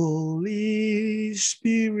 Holy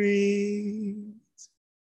Spirit.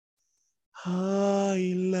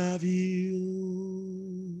 I love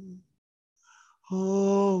you,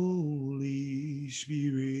 Holy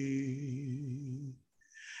Spirit.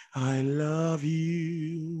 I love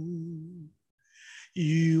you.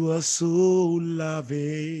 You are so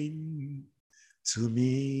loving to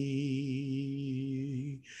me.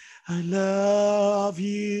 I love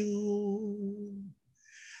you,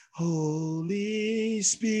 Holy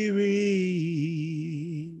Spirit.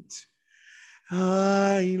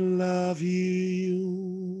 I love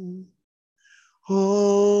you,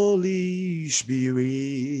 Holy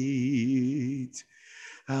Spirit.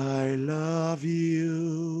 I love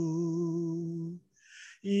you.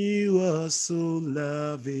 You are so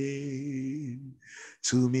loving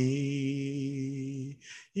to me.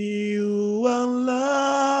 You are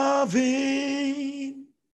loving.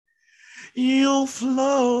 You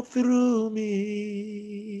flow through me.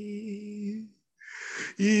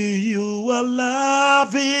 You are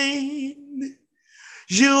loving.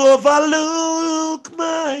 You overlook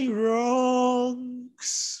my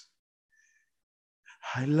wrongs.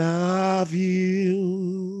 I love you,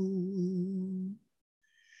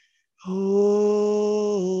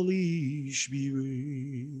 Holy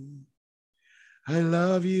Spirit. I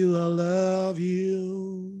love you,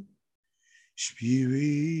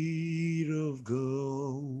 Spirit of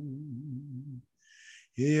God.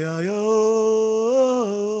 Yeah,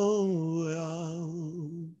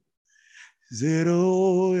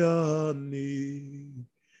 zero yani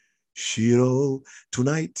shiro.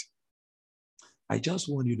 Tonight, I just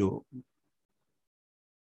want you to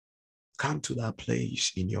come to that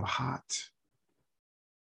place in your heart.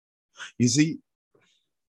 You see,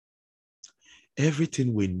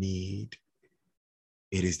 everything we need,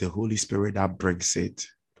 it is the Holy Spirit that brings it.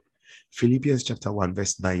 Philippians chapter 1,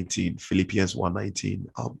 verse 19. Philippians 1:19.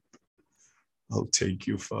 Oh, thank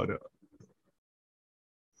you, Father.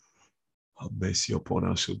 Have mercy upon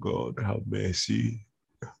us, oh God. Have mercy.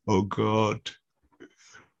 Oh God.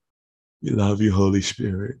 We love you, Holy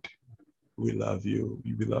Spirit. We love you.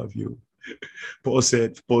 We love you. Paul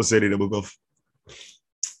said in the book of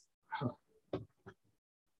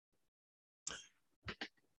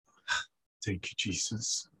thank you,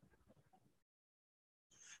 Jesus.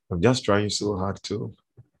 I'm just trying so hard to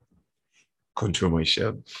control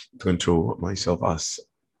myself as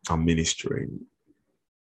I'm ministering.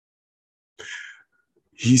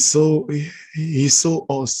 He's so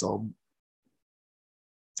awesome.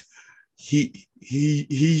 He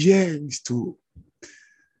yearns to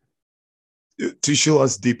show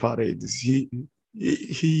us deeper things. He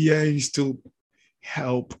yearns to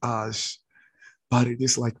help us, but it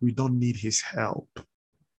is like we don't need his help.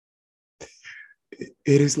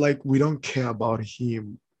 It is like we don't care about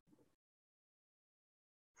him.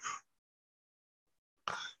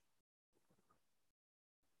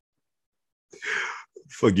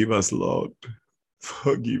 Forgive us, Lord.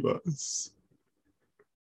 Forgive us.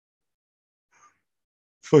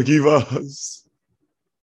 Forgive us.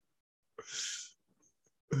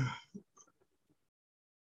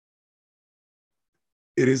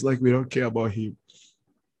 It is like we don't care about him.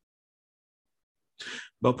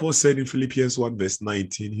 But Paul said in Philippians 1 verse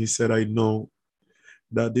 19, he said, I know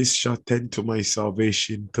that this shall tend to my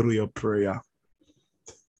salvation through your prayer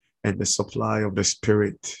and the supply of the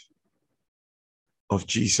Spirit of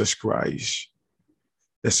Jesus Christ.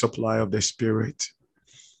 The supply of the Spirit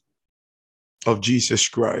of Jesus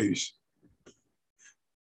Christ.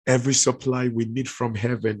 Every supply we need from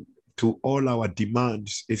heaven to all our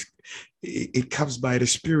demands. It comes by the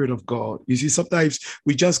Spirit of God. You see, sometimes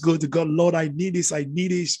we just go to God, Lord, I need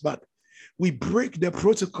this, but we break the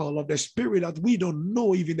protocol of the Spirit that we don't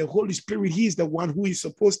know. Even the Holy Spirit, He is the one who is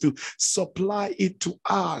supposed to supply it to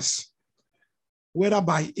us. Whether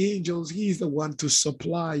by angels, He is the one to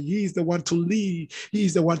supply. He is the one to lead. He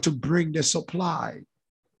is the one to bring the supply.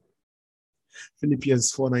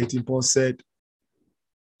 Philippians 4:19, Paul said,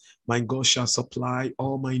 my God shall supply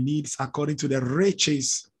all my needs according to the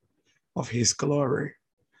riches of His glory.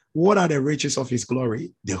 What are the riches of His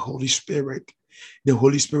glory? The Holy Spirit. The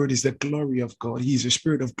Holy Spirit is the glory of God. He is the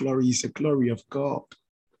Spirit of glory. He is the glory of God.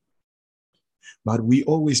 But we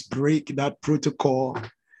always break that protocol.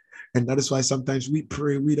 And that is why sometimes we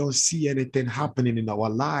pray, we don't see anything happening in our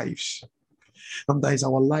lives. Sometimes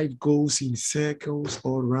our life goes in circles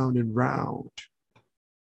all round and round.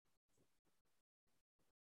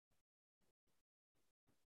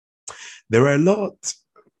 There are a lot.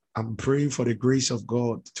 I'm praying for the grace of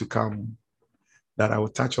God to come that I will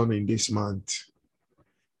touch on in this month.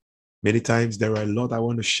 Many times there are a lot I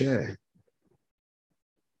want to share.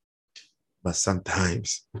 But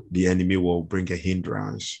sometimes the enemy will bring a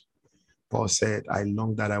hindrance. Paul said, I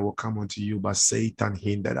long that I will come unto you, but Satan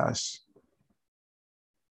hindered us.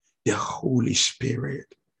 The Holy Spirit.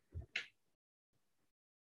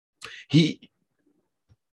 He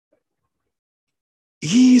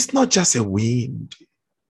is not just a wind.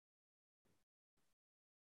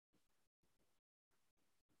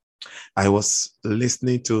 I was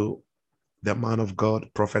listening to the man of God,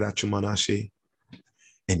 Prophet Achumanache,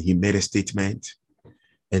 and he made a statement,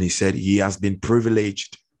 and he said he has been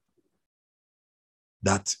privileged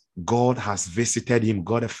that God has visited him.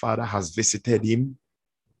 God the Father has visited him.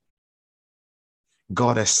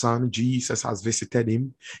 God the Son, Jesus, has visited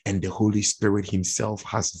him, and the Holy Spirit Himself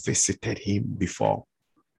has visited him before.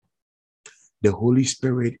 The Holy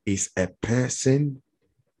Spirit is a person,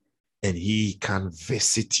 and He can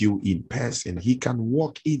visit you in person. He can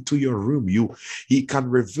walk into your room. He can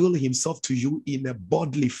reveal Himself to you in a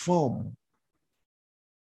bodily form.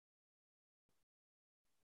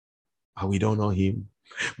 But we don't know Him.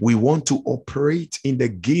 We want to operate in the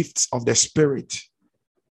gifts of the Spirit,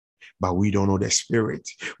 but we don't know the Spirit.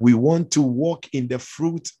 We want to walk in the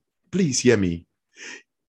fruit. Please hear me.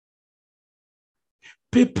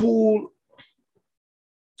 People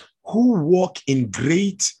who walk in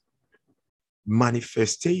great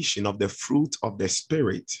manifestation of the fruit of the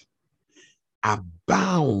Spirit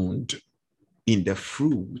abound in the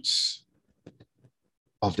fruits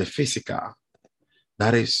of the physical.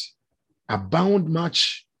 That is, abound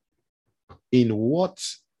much in what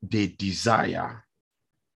they desire,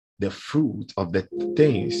 the fruit of the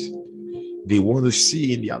things they want to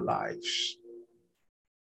see in their lives.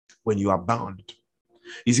 When you abound,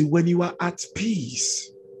 is it when you are at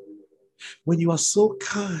peace, when you are so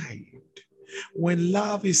kind, when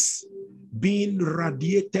love is being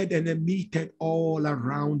radiated and emitted all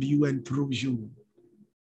around you and through you,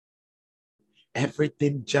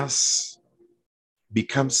 everything just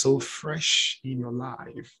becomes so fresh in your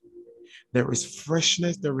life. There is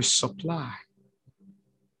freshness, there is supply.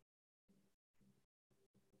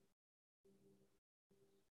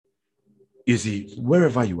 You see,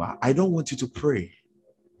 wherever you are, I don't want you to pray,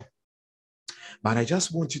 but I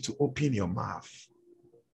just want you to open your mouth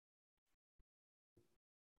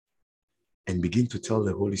and begin to tell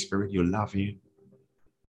the Holy Spirit you love Him.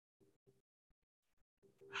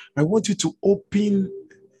 I want you to open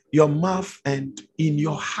your mouth and in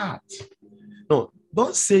your heart. No,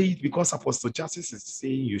 don't say it because Apostle Justice is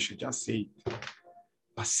saying you should just say it,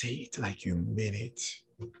 but say it like you mean it.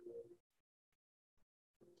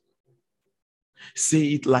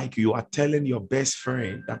 Say it like you are telling your best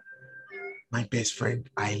friend that, my best friend,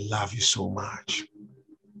 I love you so much.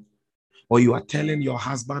 Or you are telling your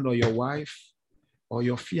husband or your wife or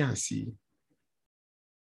your fiancé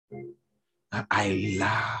that I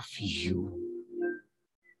love you.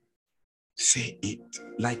 Say it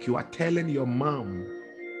like you are telling your mom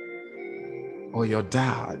or your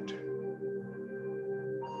dad,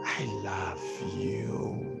 I love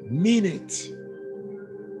you. Mean it.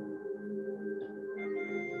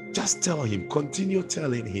 Just tell him, continue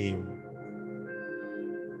telling him.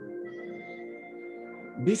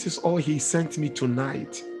 This is all he sent me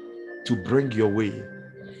tonight to bring your way.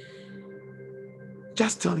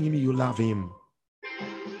 Just tell him you love him.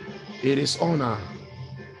 It is honor.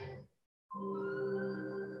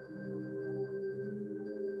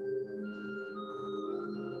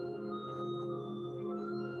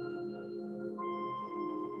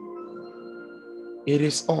 It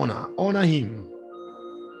is honor. Honor him.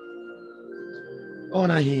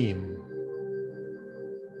 Honor him.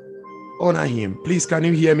 Honor him. Please, can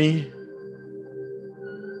you hear me?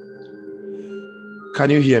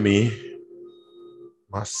 Can you hear me?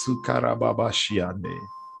 Masukara Baba Shiande.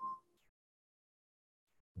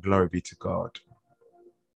 Glory be to God.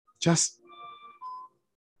 Just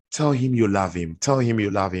tell him you love him. Tell him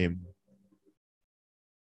you love him.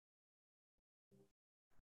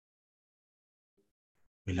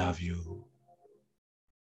 We love you.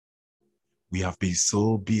 We have been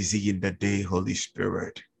so busy in the day, Holy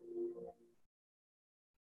Spirit.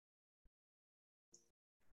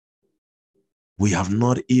 We have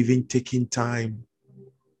not even taken time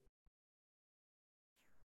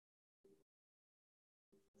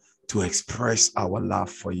to express our love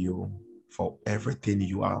for you, for everything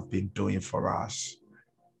you have been doing for us.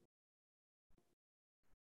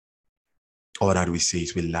 All that we say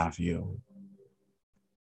is we love you.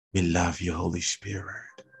 We love you, Holy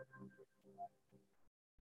Spirit.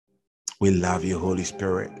 We love you, Holy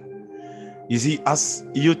Spirit. You see, as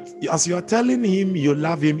you are telling him you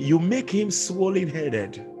love him, you make him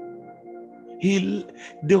swollen-headed.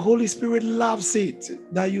 The Holy Spirit loves it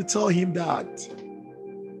that you tell him that.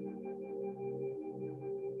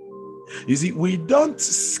 You see, we don't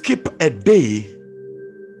skip a day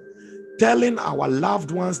telling our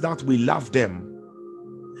loved ones that we love them,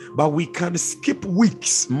 but we can skip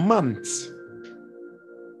weeks, months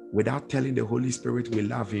without telling the Holy Spirit we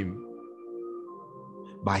love him.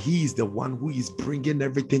 But he is the one who is bringing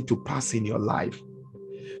everything to pass in your life.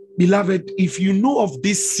 Beloved, if you know of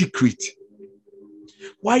this secret,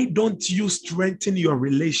 why don't you strengthen your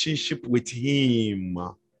relationship with him?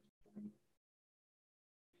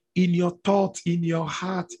 In your thoughts, in your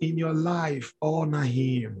heart, in your life, honor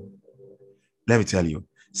him. Let me tell you,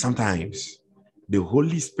 sometimes the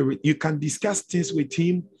Holy Spirit, you can discuss things with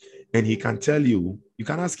him and he can tell you, you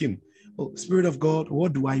can ask him, oh, Spirit of God,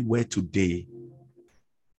 what do I wear today?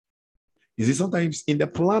 You see, sometimes in the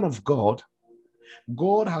plan of God,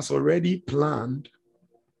 God has already planned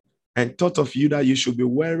and thought of you that you should be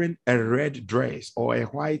wearing a red dress or a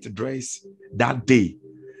white dress that day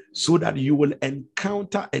so that you will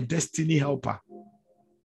encounter a destiny helper.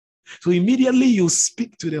 So immediately you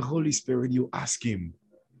speak to the Holy Spirit, you ask him,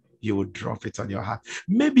 you will drop it on your heart.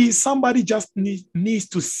 Maybe somebody just needs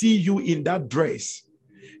to see you in that dress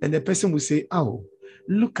and the person will say, oh,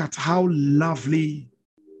 look at how lovely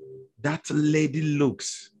that lady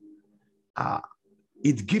looks.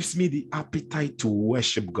 It gives me the appetite to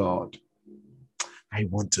worship God. I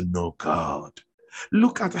want to know God.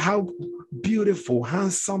 Look at how beautiful,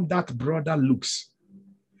 handsome that brother looks.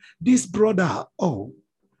 This brother, oh,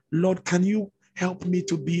 Lord, can you help me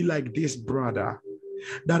to be like this brother,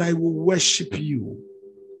 that I will worship you?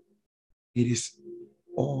 It is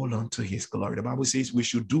all unto his glory. The Bible says we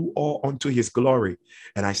should do all unto his glory.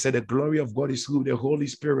 And I said the glory of God is who? The Holy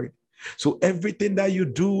Spirit. So everything that you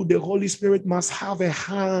do, the Holy Spirit must have a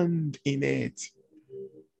hand in it.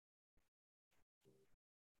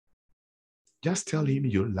 Just tell him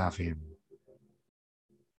you love him.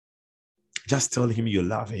 Just tell him you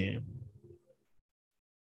love him.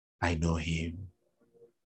 I know him,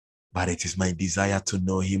 but it is my desire to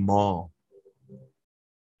know him more.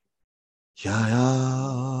 Yeah,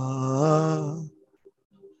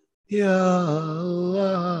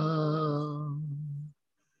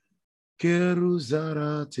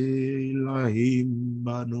 Keruzarate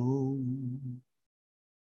lahimbano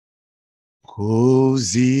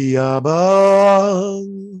Koziabang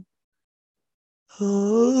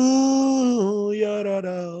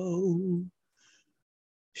Yaradao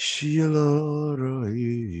Shilaraya.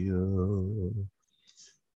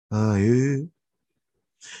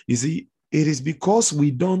 You see, it is because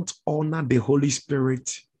we don't honor the Holy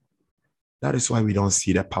Spirit. That is why we don't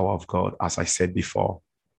see the power of God, as I said before.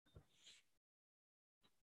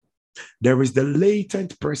 There is the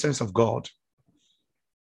latent presence of God,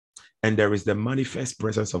 and there is the manifest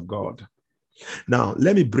presence of God. Now,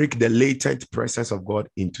 let me break the latent presence of God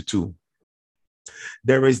into two.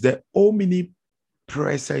 There is the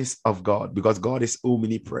omnipresence of God, because God is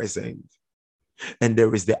omnipresent, and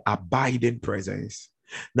there is the abiding presence.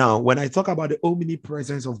 Now, when I talk about the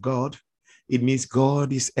omnipresence of God, it means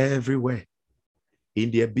God is everywhere.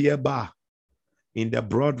 In the beer bar, in the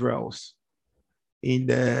broad rails, in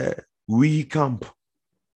the wee camp,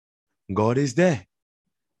 God is there.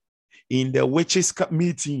 In the witches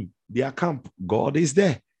meeting, their camp, God is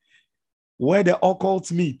there. Where the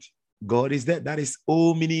occults meet, God is there. That is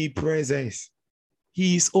omnipresence.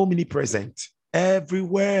 He is omnipresent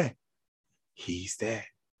everywhere. He is there.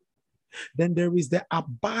 Then there is the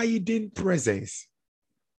abiding presence.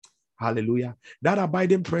 Hallelujah. That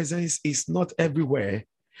abiding presence is not everywhere.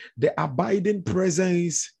 The abiding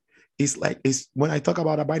presence It's like, it's when I talk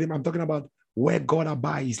about abiding, I'm talking about where God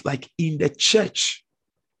abides, like in the church.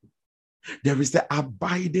 There is the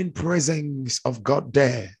abiding presence of God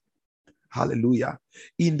there. Hallelujah.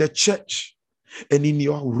 In the church and in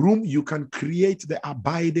your room, you can create the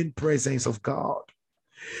abiding presence of God.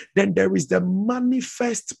 Then there is the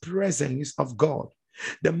manifest presence of God.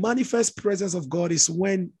 The manifest presence of God is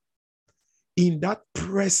when in that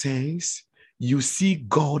presence you see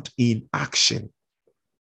God in action.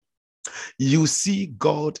 You see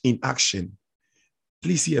God in action.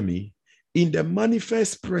 Please hear me. In the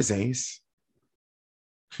manifest presence,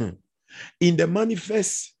 in the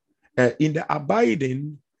manifest, in the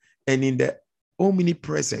abiding and in the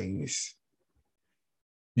omnipresence,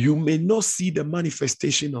 you may not see the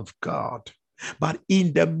manifestation of God, but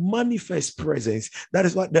in the manifest presence, that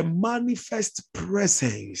is what the manifest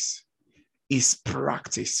presence is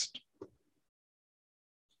practiced.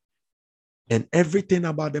 And everything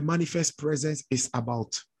about the manifest presence is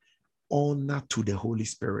about honor to the Holy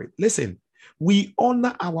Spirit. Listen, we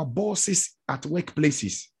honor our bosses at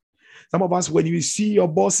workplaces. Some of us, when you see your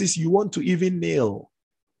bosses, you want to even kneel.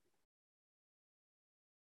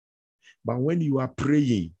 But when you are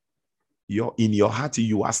praying, in your heart,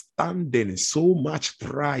 you are standing, so much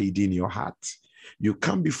pride in your heart. You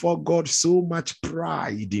come before God, so much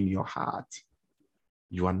pride in your heart.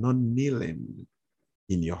 You are not kneeling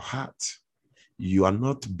in your heart. You are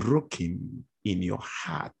not broken in your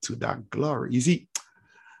heart to that glory. You see,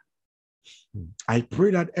 I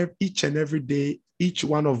pray that each and every day, each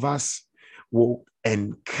one of us will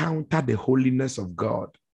encounter the holiness of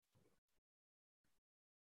God.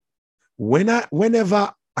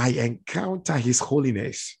 Whenever I encounter his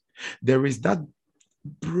holiness, there is that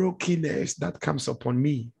brokenness that comes upon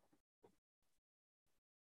me.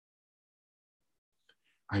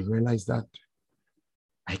 I realize that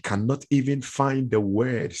I cannot even find the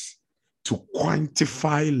words to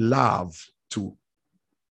quantify love, to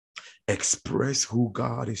express who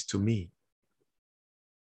God is to me.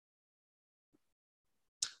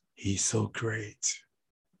 He's so great.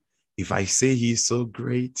 If I say he's so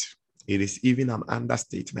great, it is even an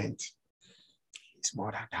understatement. It's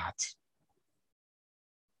more than that.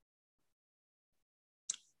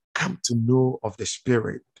 Come to know of the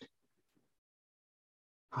Spirit.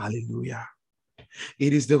 Hallelujah.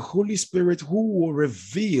 It is the Holy Spirit who will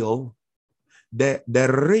reveal the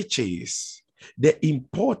riches, the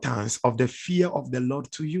importance of the fear of the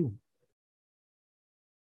Lord to you.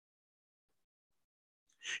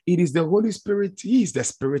 It is the Holy Spirit. He is the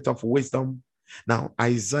Spirit of wisdom. Now,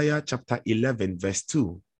 Isaiah chapter 11, verse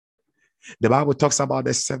 2. The Bible talks about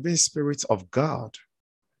the seven spirits of God.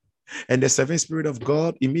 And the seventh spirit of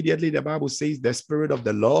God, immediately the Bible says the Spirit of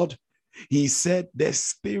the Lord. He said the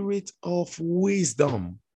Spirit of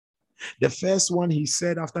wisdom. The first one he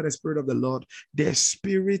said after the Spirit of the Lord, the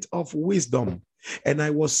Spirit of wisdom. And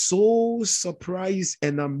I was so surprised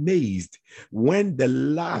and amazed when the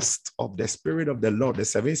last of the Spirit of the Lord, the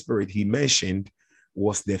seventh spirit he mentioned,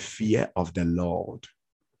 was the fear of the Lord.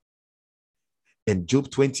 In Job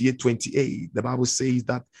 28:28, the Bible says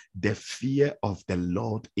that the fear of the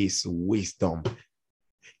Lord is wisdom.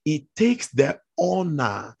 It takes the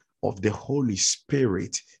honor of the Holy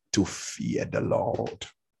Spirit to fear the Lord.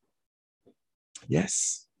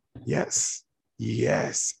 Yes, yes,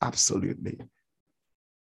 yes, absolutely.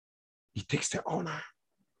 It takes the honor.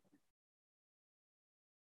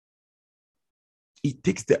 It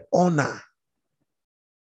takes the honor.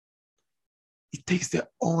 It takes the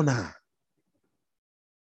honor.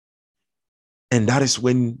 And that is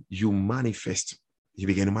when you manifest, you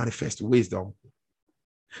begin to manifest wisdom.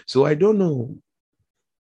 So I don't know,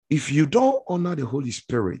 if you don't honor the Holy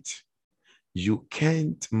Spirit, you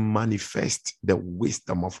can't manifest the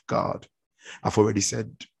wisdom of God. I've already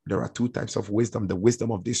said there are two types of wisdom, the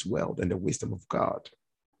wisdom of this world and the wisdom of God.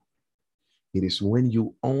 It is when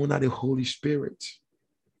you honor the Holy Spirit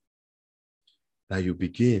that you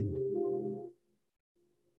begin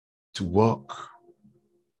to walk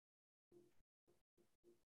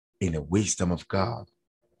in the wisdom of God,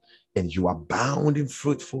 and you are bound in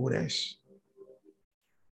fruitfulness.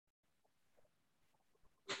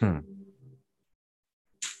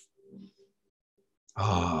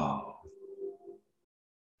 Oh,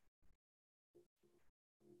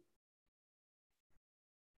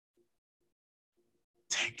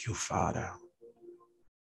 thank you, Father.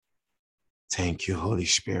 Thank you, Holy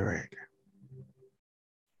Spirit.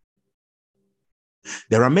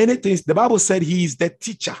 There are many things. The Bible said he is the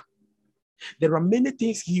teacher. There are many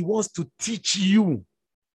things he wants to teach you.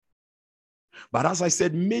 But as I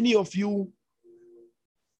said, many of you,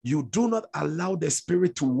 you do not allow the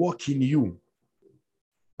Spirit to work in you.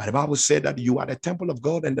 But the Bible said that you are the temple of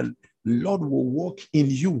God and the Lord will walk in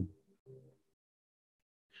you.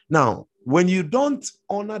 Now, when you don't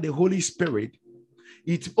honor the Holy Spirit,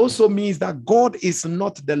 it also means that God is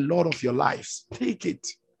not the Lord of your lives. Take it.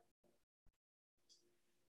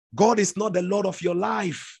 God is not the Lord of your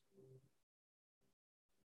life.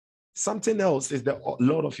 Something else is the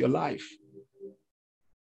Lord of your life.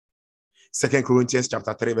 2 Corinthians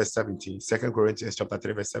chapter 3, verse 17. 2 Corinthians chapter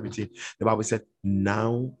 3, verse 17. The Bible said,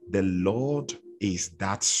 now the Lord is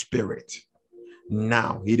that Spirit.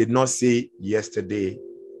 Now, he did not say yesterday.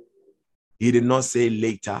 He did not say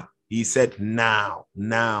later. He said now.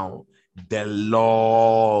 Now, the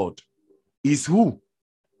Lord is who?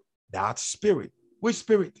 That Spirit. Which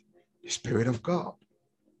Spirit? The Spirit of God.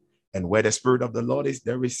 And where the Spirit of the Lord is,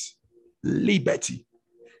 there is liberty.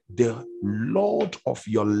 The Lord of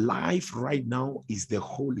your life right now is the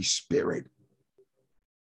Holy Spirit.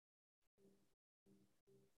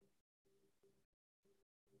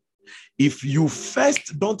 If you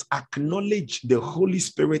first don't acknowledge the Holy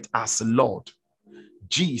Spirit as Lord,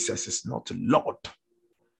 Jesus is not Lord.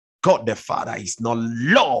 God the Father is not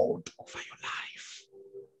Lord over your life.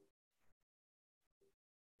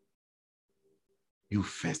 You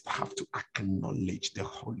first have to acknowledge the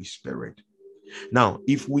Holy Spirit. Now,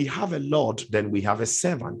 if we have a Lord, then we have a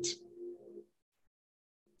servant.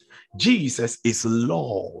 Jesus is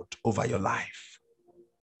Lord over your life.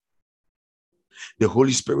 The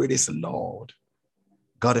Holy Spirit is Lord.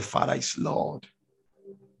 God the Father is Lord.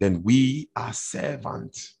 Then we are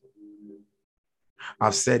servants.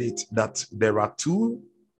 I've said it that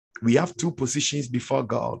we have two positions before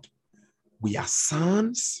God. We are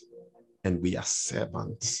sons and we are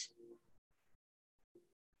servants.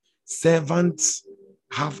 Servants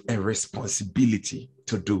have a responsibility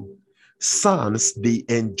to do. Sons, they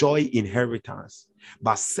enjoy inheritance,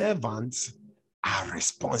 but servants are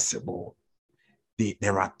responsible.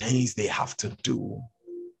 There are things they have to do.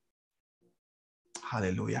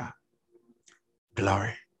 Hallelujah.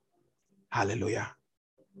 Glory. Hallelujah.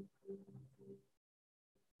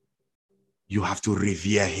 You have to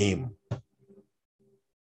revere him.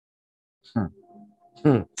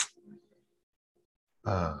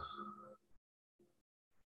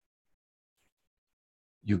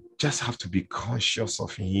 You just have to be conscious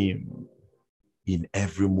of him in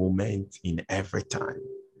every moment, in every time.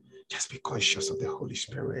 Just be conscious of the Holy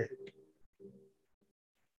Spirit.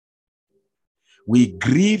 We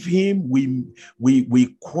grieve him.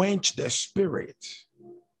 We quench the Spirit.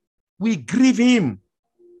 We grieve him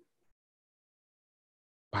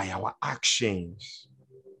by our actions.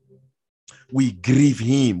 We grieve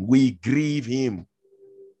him. We grieve him.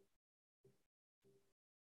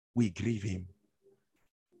 We grieve him.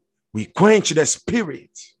 We quench the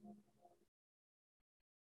Spirit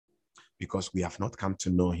because we have not come to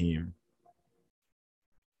know him.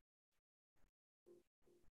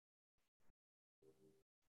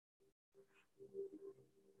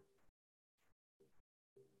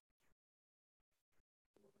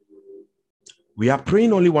 We are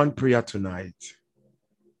praying only one prayer tonight.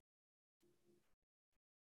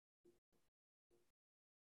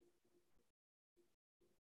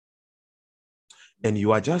 And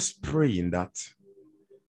you are just praying that,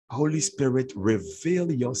 Holy Spirit,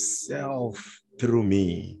 reveal yourself through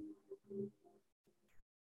me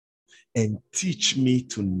and teach me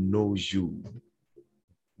to know you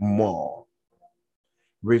more.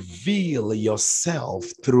 Reveal yourself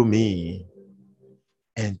through me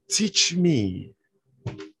and teach me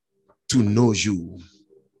to know you.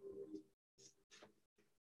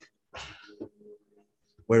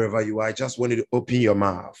 Wherever you are, I just want you to open your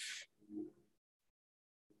mouth.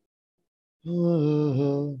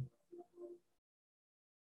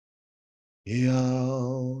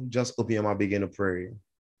 Yeah, just open your mouth, begin to pray.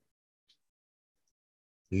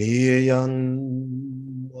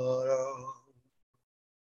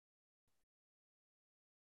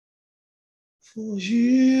 For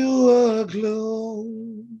you are glorious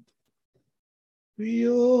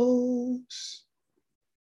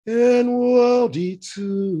and worthy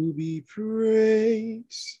to be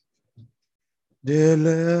praised. The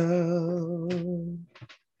Lamb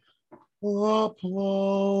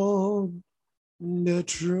upon the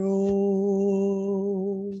throne.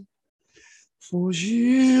 For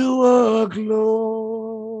you are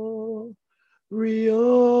glorious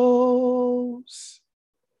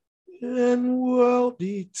and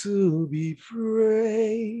worthy to be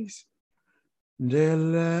praised. The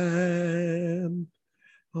Lamb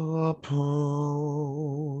upon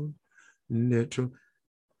the throne.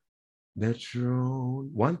 The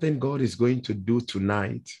throne. One thing God is going to do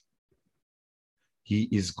tonight He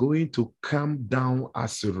is going to come down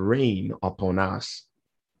as rain upon us.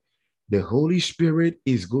 The Holy Spirit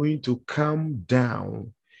is going to come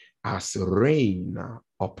down as rain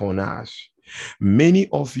upon us. Many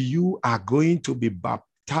of you are going to be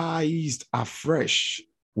baptized afresh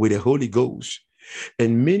with the Holy Ghost.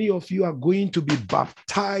 And many of you are going to be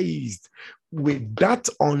baptized with that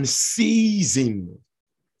unceasing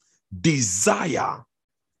desire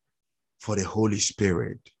for the Holy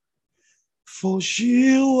Spirit. For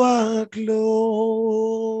you are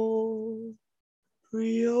glorious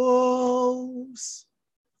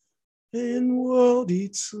and worthy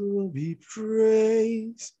to be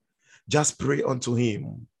praised. Just pray unto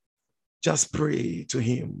him. Just pray to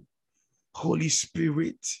him. Holy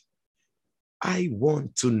Spirit, I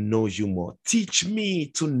want to know you more. Teach me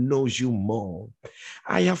to know you more.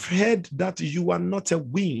 I have heard that you are not a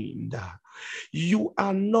wind. You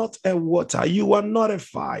are not a water. You are not a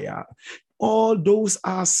fire. All those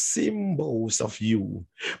are symbols of you,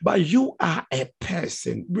 but you are a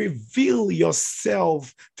person. Reveal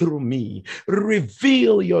yourself through me.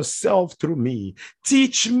 Reveal yourself through me.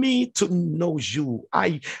 Teach me to know you.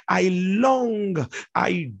 I long,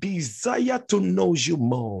 I desire to know you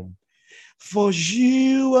more. For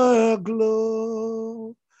you are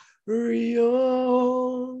glorious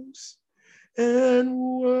and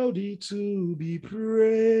worthy to be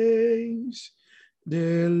praised.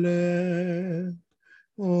 The Lamb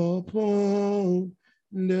upon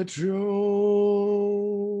the throne.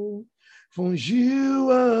 For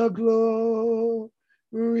you are glorious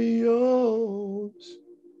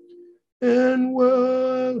and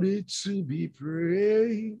worthy to be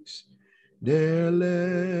praised. The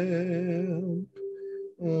Lamb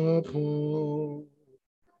upon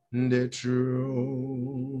the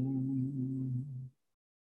throne.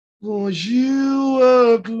 For you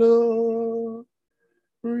are glorious.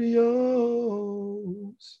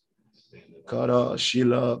 Kara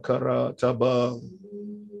Shila Kara Taba.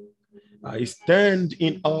 I stand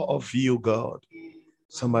in awe of you, God.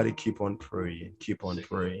 Somebody keep on praying. Keep on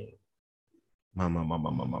praying. Mama,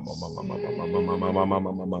 mama, mama, mama, mama, mama, mama, mama,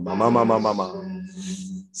 mama, mama, mama, mama.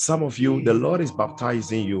 Some of you, the Lord is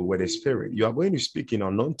baptizing you with the Spirit. You are going to speak in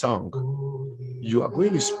unknown tongue. You are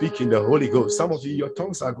going to speak in the Holy Ghost. Some of you, your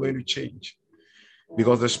tongues are going to change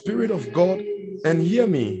because the Spirit of God, and hear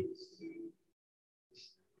me,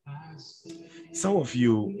 some of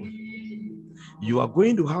you, you are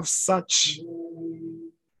going to have such,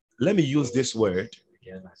 let me use this word,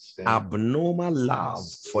 abnormal love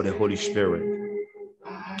for the Holy Spirit.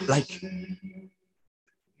 Like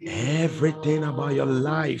everything about your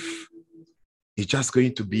life is just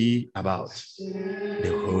going to be about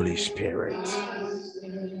the Holy Spirit.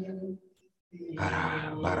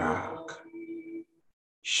 Barak.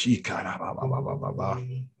 Shikara baba baba baba.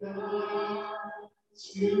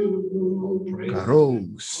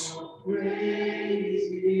 Karos.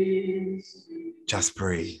 Just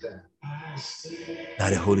pray that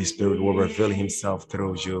the Holy Spirit will reveal himself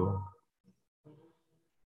through you.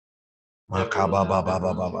 Makaba baba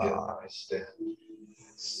baba baba.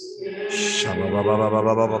 Shaba baba baba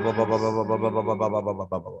baba baba baba baba baba baba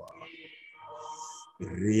baba.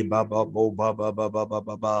 Riba baba baba baba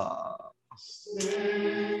baba.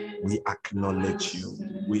 We acknowledge you.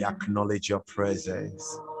 We acknowledge your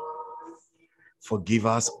presence. Forgive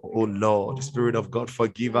us, O Lord, Spirit of God,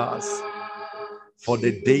 forgive us for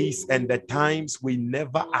the days and the times we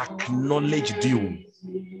never acknowledged you.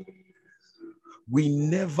 We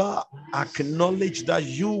never acknowledged that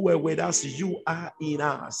you were with us, you are in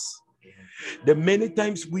us. The many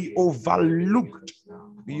times we overlooked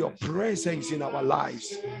your presence in our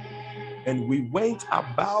lives, and we went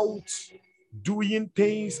about doing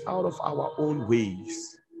things out of our own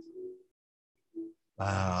ways.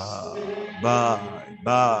 Baya.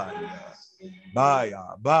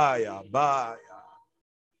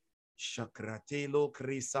 Shakratelo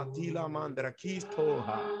Krisatila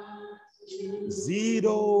Mandrakistoha.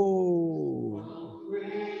 Zido.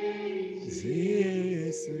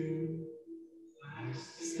 Zesu.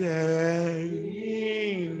 Seino.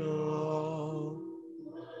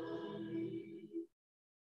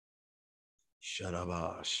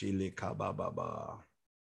 Sharaba Shilikababa.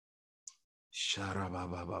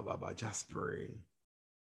 Sharababa. Just pray.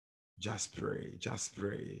 Just pray. Just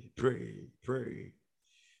pray. Pray.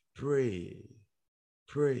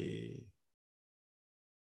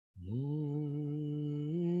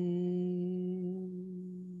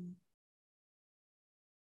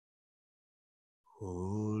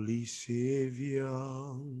 Holy Savior,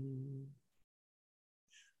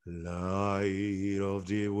 light of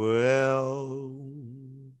the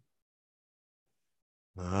world,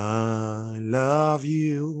 I love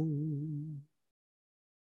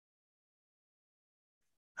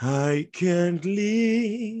I can't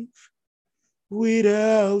live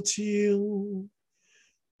without you,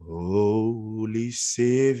 Holy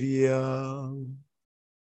Savior,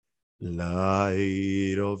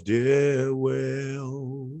 light of the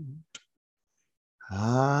world.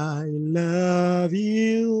 I love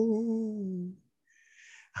you.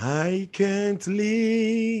 I can't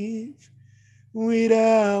live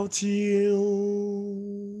without you,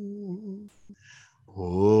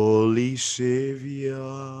 Holy Savior,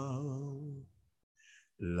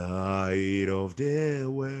 light of the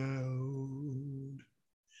world.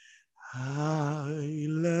 I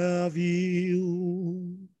love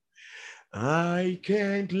you. I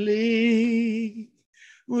can't live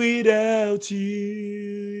without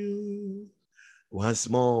you. Once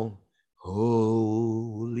more,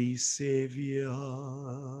 Holy Savior,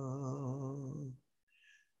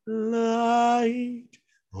 light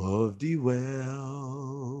of the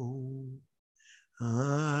world.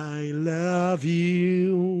 I love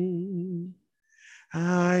you.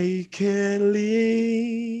 I can't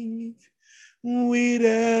live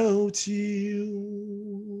without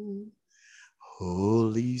you,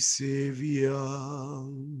 Holy Savior,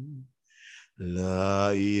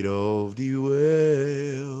 light of the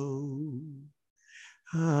world.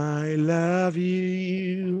 I love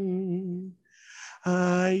you.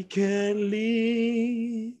 I can't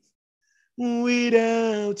live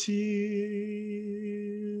without you.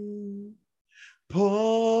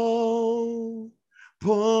 Pour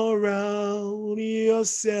out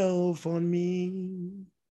yourself on me.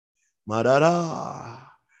 Madara.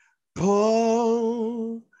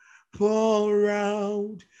 Pour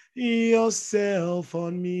out yourself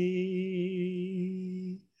on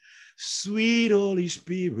me. Sweet Holy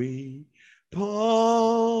Spirit,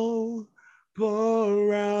 pour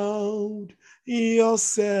out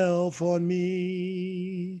yourself on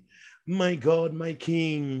me. My God, my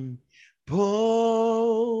King,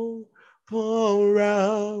 pour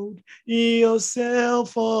out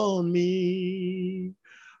yourself on me.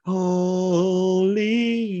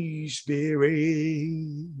 Holy Spirit,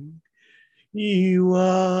 you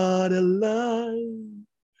are the light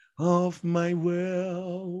of my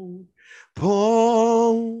world.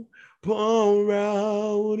 Pour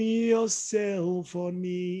out yourself on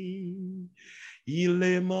me.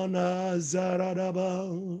 Ilemana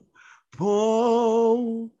zaradaba.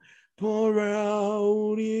 Pour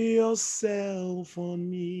out yourself on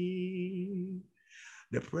me.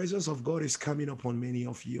 The presence of God is coming upon many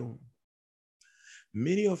of you.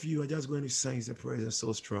 Many of you are just going to sense the presence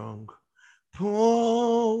so strong.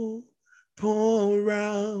 Pour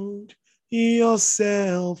out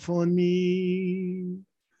yourself on me.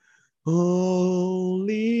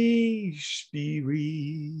 Holy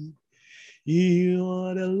Spirit, you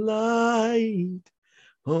are the light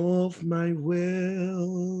of my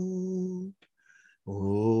world.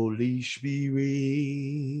 Holy Spirit,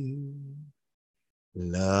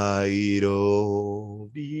 light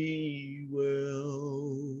of the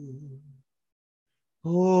world.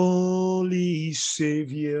 Holy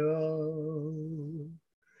Savior,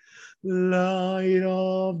 light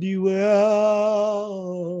of the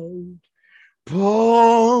world.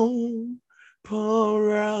 Pour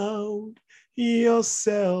out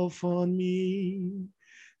yourself on me.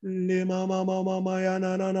 Le mama mama ya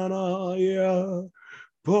na na na na ya.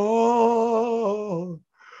 Pour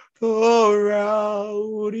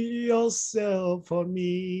out yourself on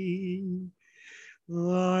me.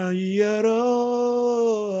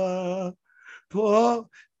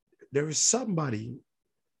 There is somebody,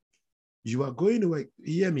 you are going to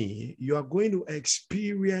hear me, you are going to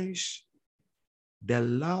experience the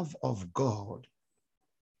love of God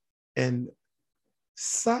and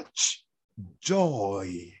such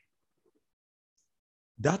joy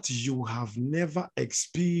that you have never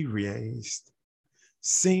experienced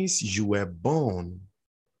since you were born.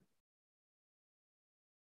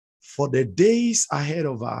 For the days ahead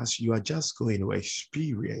of us, you are just going to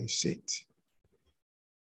experience it.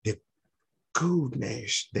 The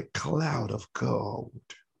goodness, the cloud of God.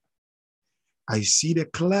 I see the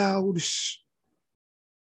clouds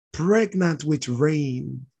pregnant with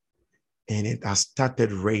rain, and it has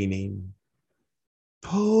started raining.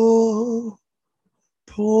 Pour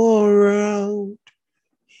out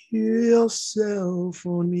yourself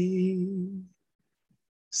on me.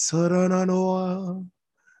 Sarananoa.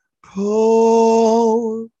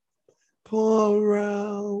 Pour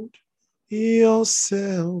out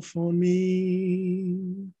yourself on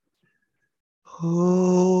me.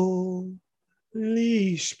 Holy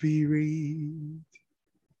Spirit,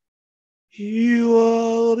 you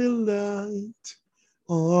are the light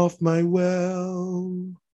of my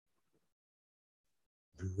world.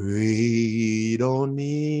 Breathe on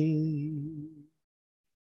me,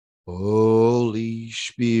 Holy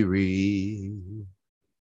Spirit.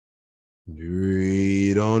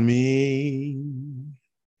 Breathe on me,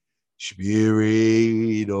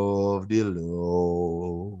 Spirit of the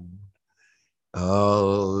Lord.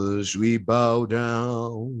 As we bow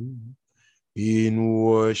down in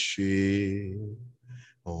worship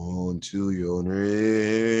unto your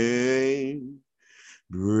name,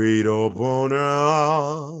 breathe upon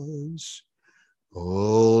us,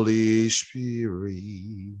 Holy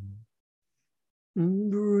Spirit.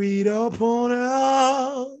 Breathe upon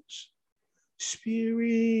us,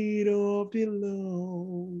 Spirit of the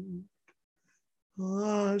Lord.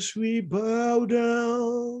 As we bow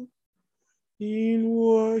down in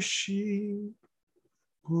worship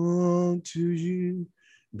unto you,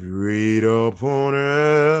 breathe upon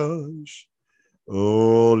us,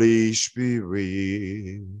 Holy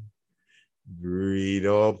Spirit. Breathe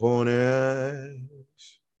upon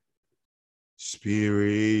us,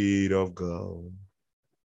 Spirit of God.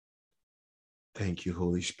 Thank you,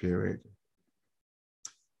 Holy Spirit.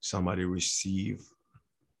 Somebody receive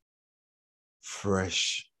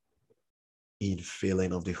fresh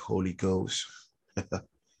infilling of the Holy Ghost.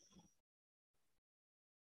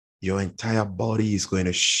 Your entire body is going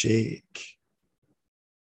to shake.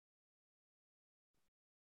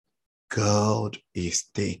 God is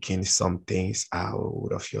taking some things out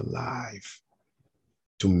of your life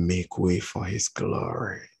to make way for his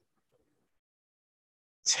glory.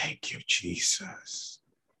 Thank you, Jesus.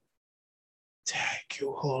 Thank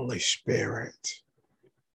you, Holy Spirit.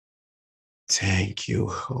 Thank you,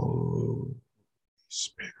 Holy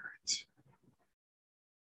Spirit.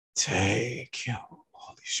 Thank you,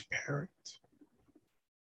 Holy Spirit.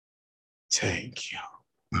 Thank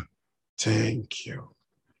you. Thank you.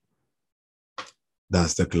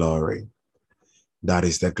 That's the glory. That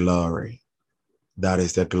is the glory. That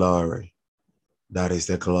is the glory. That is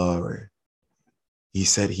the glory. He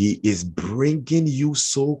said he is bringing you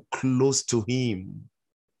so close to him.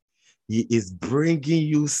 He is bringing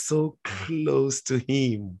you so close to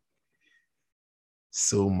him.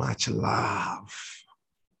 So much love.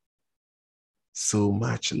 So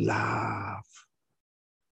much love.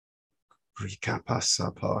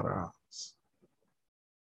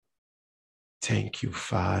 Thank you,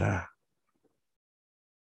 Father.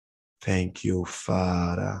 Thank you,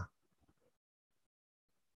 Father.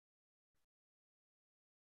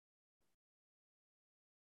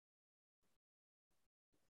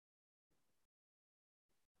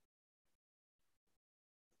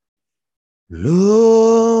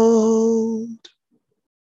 Lord,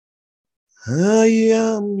 I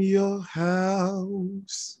am your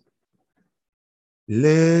house.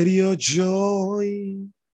 Let your joy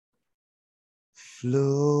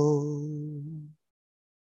flow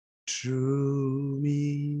through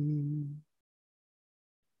me.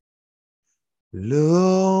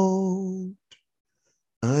 Lord,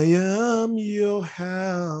 I am your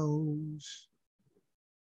house.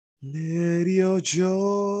 Let your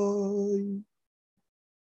joy.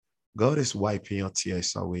 God is wiping your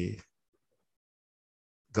tears away.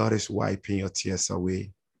 God is wiping your tears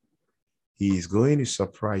away. He is going to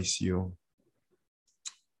surprise you.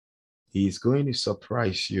 He is going to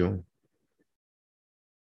surprise you.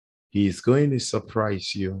 He is going to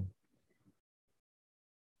surprise you.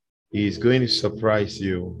 He is going to surprise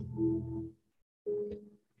you.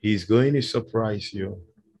 He is going to surprise you.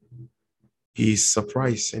 He is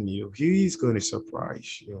surprising you. He is going to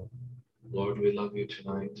surprise you. Lord, we love you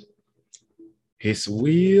tonight. His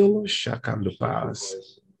will shall come to pass.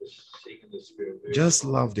 Just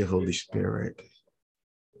love the Holy Spirit.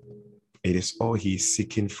 It is all he is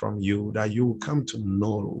seeking from you, that you will come to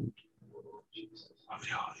know of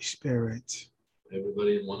the Holy Spirit.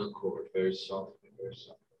 Everybody in one accord, very softly, very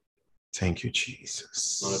softly. Thank you,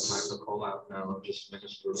 Jesus. Not a time to call out now, just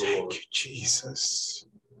minister to the Thank Lord. you, Jesus.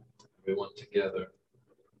 Everyone together.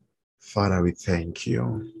 Father, we thank you.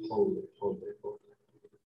 Holy, holy, holy.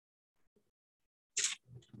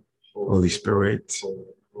 Holy Spirit,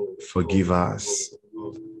 forgive us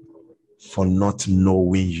for not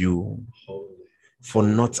knowing you, for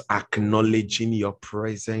not acknowledging your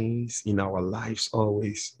presence in our lives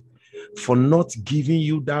always, for not giving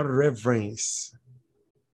you that reverence,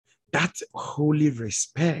 that holy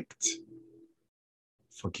respect.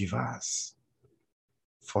 Forgive us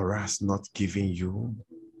for us not giving you.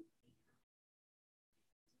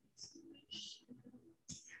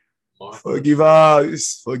 Forgive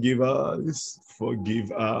us, forgive us,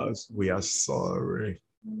 forgive us. We are sorry.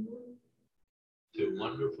 Too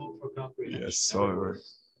wonderful for comprehension. We are sorry.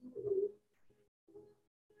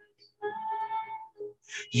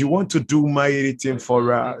 You want to do mighty thing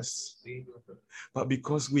for us. But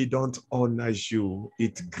because we don't honor you,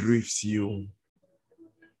 it grieves you.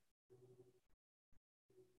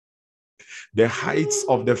 The heights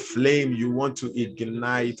of the flame you want to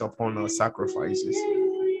ignite upon our sacrifices,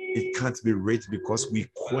 it can't be reached because we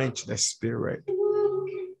quench the spirit.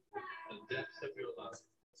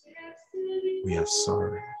 We are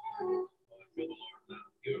sorry.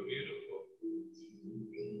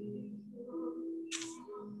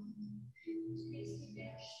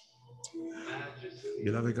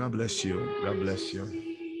 Beloved, God bless you. God bless you.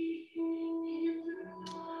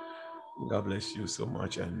 God bless you so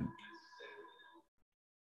much. And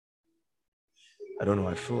I don't know,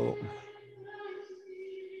 I feel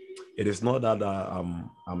it is not that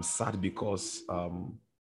I'm sad because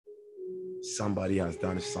somebody has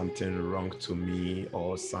done something wrong to me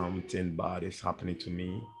or something bad is happening to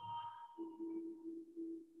me.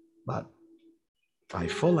 But I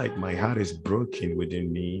feel like my heart is broken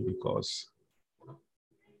within me because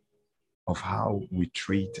of how we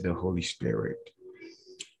treat the Holy Spirit.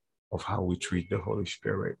 Of how we treat the Holy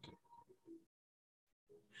Spirit.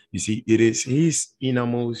 You see, it is his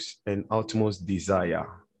innermost and utmost desire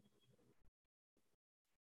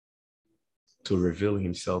to reveal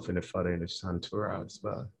himself in the Father and the Son to us,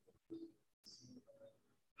 but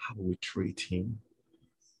how we treat him.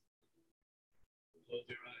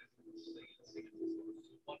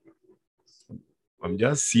 I'm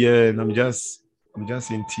just here and I'm just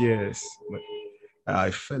in tears. But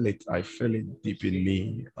I feel it deep in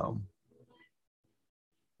me.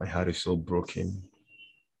 My heart is so broken.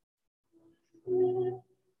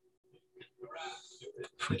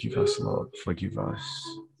 Forgive us, Lord. Forgive us.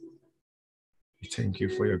 We thank you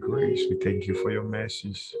for your grace. We thank you for your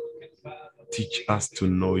mercies. Teach us to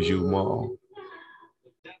know you more.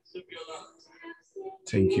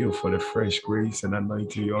 Thank you for the fresh grace and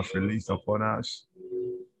anointing you have released upon us.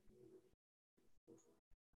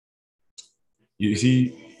 You see,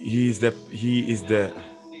 he is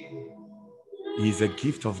a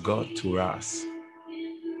gift of God to us.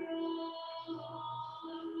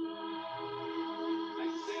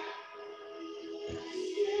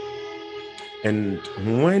 And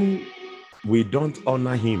when we don't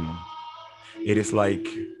honor him, it is like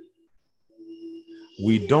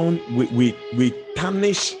we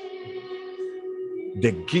tarnish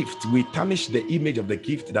the gift. We tarnish the image of the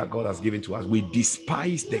gift that God has given to us. We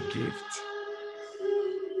despise the gift.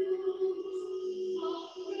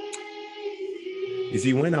 You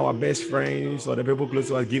see, when our best friends or the people close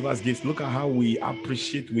to us give us gifts, look at how we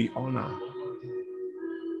appreciate, we honor.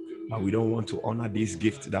 But we don't want to honor this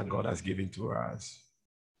gift that God has given to us.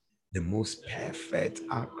 The most perfect,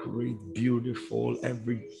 accurate, beautiful,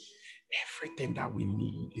 everything that we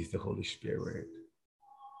need is the Holy Spirit.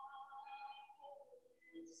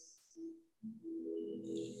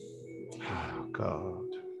 Oh, God.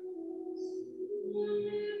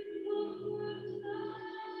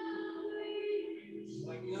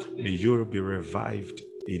 May you be revived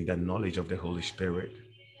in the knowledge of the Holy Spirit.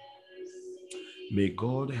 May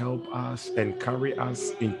God help us and carry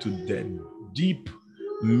us into the deep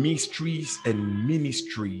mysteries and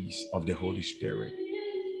ministries of the Holy Spirit,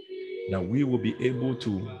 that we will be able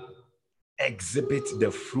to exhibit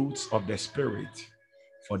the fruits of the Spirit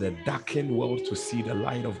for the darkened world to see the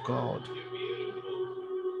light of God,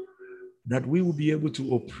 that we will be able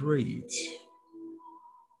to operate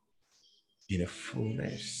in a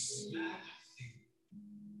fullness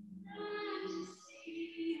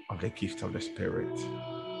of the gift of the Spirit.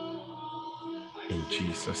 In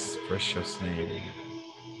Jesus' precious name.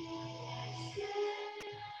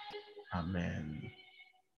 Amen.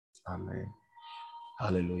 Amen.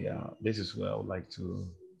 Hallelujah. This is where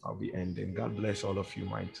I'll be ending. God bless all of you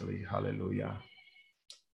mightily. Hallelujah.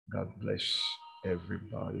 God bless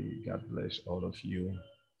everybody. God bless all of you.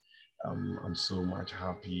 I'm so much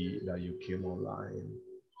happy that you came online.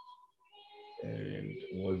 And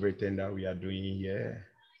everything that we are doing here,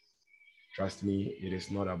 trust me, it is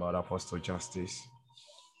not about Apostle Justice.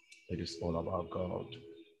 It is all about God.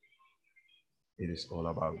 It is all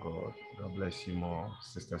about God. God bless you more,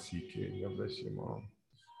 Sister CK. God bless you more.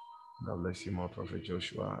 God bless you more, Prophet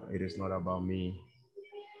Joshua. It is not about me.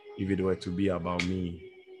 If it were to be about me,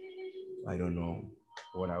 I don't know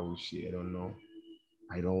what I will say. I don't know.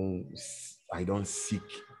 I don't seek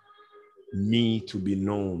me to be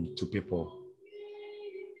known to people.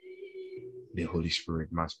 The Holy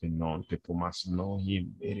Spirit must be known. People must know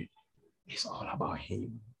him. It's all about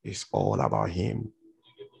him. It's all about him.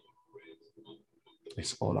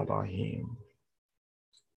 It's all about him.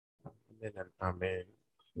 Amen and amen.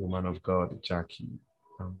 Woman of God, Jackie.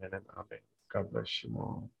 Amen and amen. God bless you,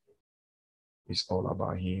 Mom. It's all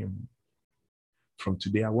about Him. From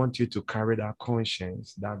today, I want you to carry that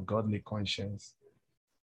conscience, that godly conscience.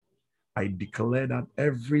 I declare that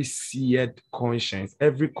every seared conscience,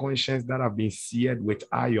 every conscience that have been seared with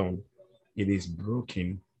iron, it is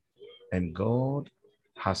broken. And God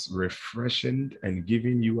has refreshed and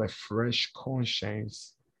given you a fresh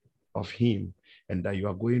conscience of Him, and that you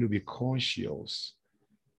are going to be conscious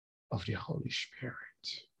of the Holy Spirit.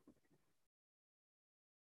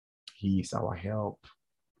 He is our help.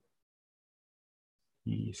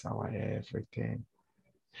 He is our everything.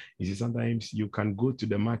 You see, sometimes you can go to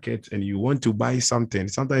the market and you want to buy something.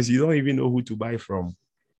 Sometimes you don't even know who to buy from.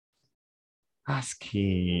 Ask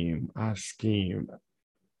Him. Ask Him.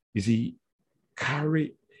 You see,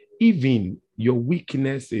 carry even your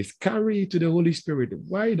weaknesses, carry it to the Holy Spirit.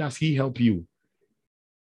 Why does He help you?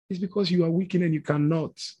 It's because you are weak and you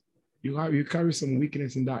cannot. You carry some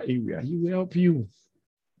weakness in that area. He will help you.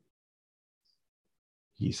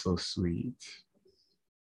 He's so sweet.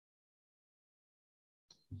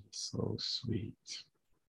 He's so sweet.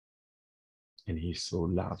 And He's so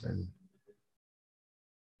loving.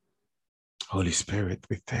 Holy Spirit,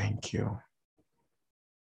 we thank you.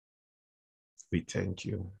 We thank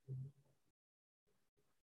you.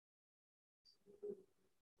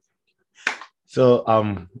 So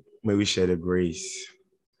may we share the grace.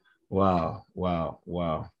 Wow.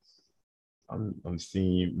 I'm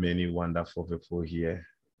seeing many wonderful people here.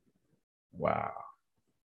 Wow.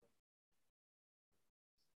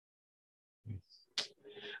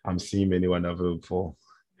 I'm seeing many wonderful people.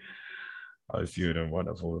 I see them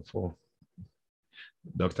wonderful people.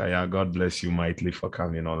 Dr. Ya, God bless you mightily for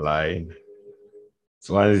coming online.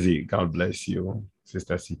 Swansea, God bless you.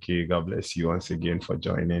 Sister CK, God bless you once again for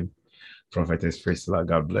joining. Prophetess Priscilla,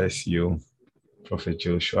 God bless you. Prophet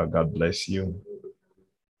Joshua, God bless you.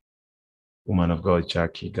 Woman of God,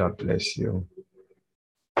 Jackie, God bless you.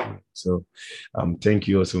 So thank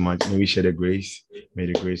you all so much. May we share the grace. May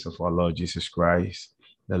the grace of our Lord Jesus Christ,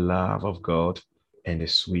 the love of God, and the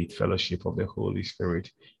sweet fellowship of the Holy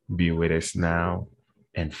Spirit be with us now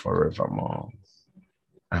and forevermore.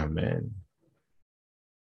 Amen.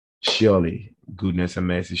 Surely goodness and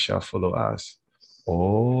mercy shall follow us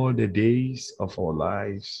all the days of our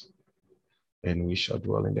lives, and we shall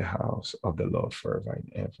dwell in the house of the Lord forever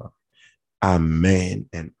and ever. Amen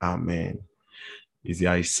and amen. You see,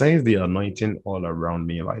 I sense the anointing all around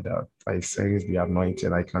me like that. I sense the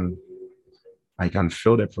anointing. I can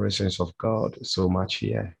feel the presence of God so much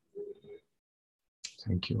here.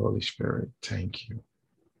 Thank you, Holy Spirit. Thank you.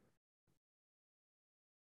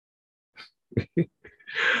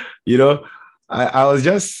 You know, I was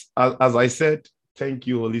just, as I said, thank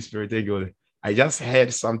you, Holy Spirit. Thank you. I just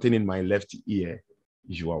heard something in my left ear.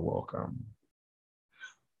 You are welcome.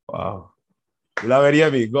 Wow. Beloved,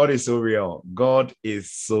 hear me. God is so real. God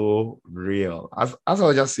is so real. As I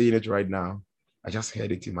was just saying it right now, I just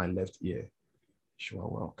heard it in my left ear. You are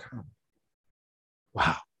welcome.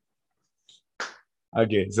 Wow.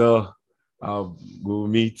 Okay, so we'll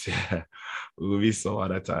meet. We'll meet some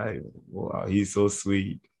other time. Wow, He's so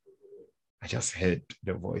sweet. I just heard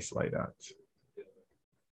the voice like that.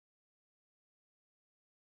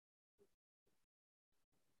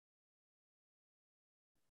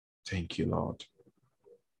 Thank you, Lord.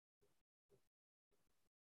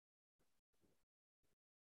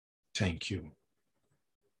 Thank you.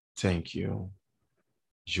 Thank you.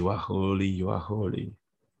 You are holy. You are holy.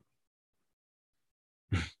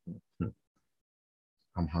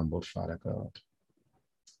 I'm humbled, Father God.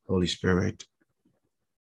 Holy Spirit,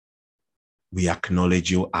 we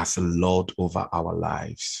acknowledge you as Lord over our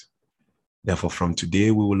lives. Therefore, from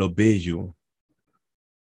today, we will obey you.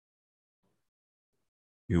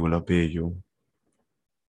 We will obey you.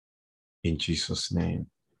 In Jesus' name.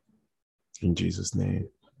 In Jesus' name.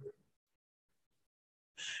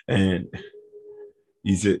 And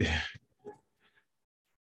he said,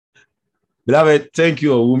 beloved, thank you.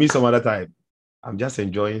 We'll meet some other time. I'm just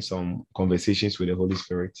enjoying some conversations with the Holy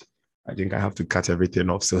Spirit. I think I have to cut everything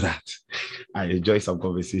off so that I enjoy some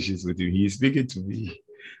conversations with him. He's speaking to me,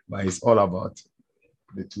 but it's all about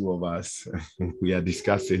the two of us. We are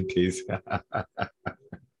discussing things.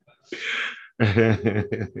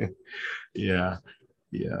 Yeah.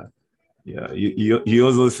 He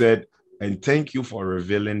also said, and thank you for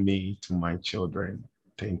revealing me to my children.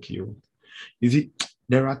 Thank you. You see,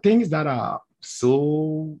 there are things that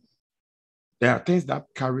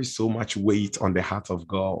carry so much weight on the heart of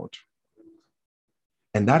God.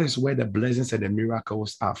 And that is where the blessings and the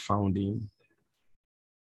miracles are found in.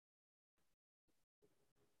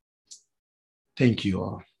 Thank you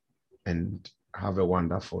all, and have a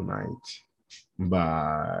wonderful night.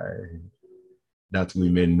 Bye. That we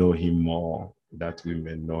may know him more, that we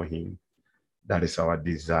may know him. That is our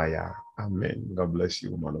desire. Amen. God bless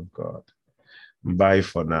you, man of God. Bye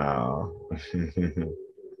for now.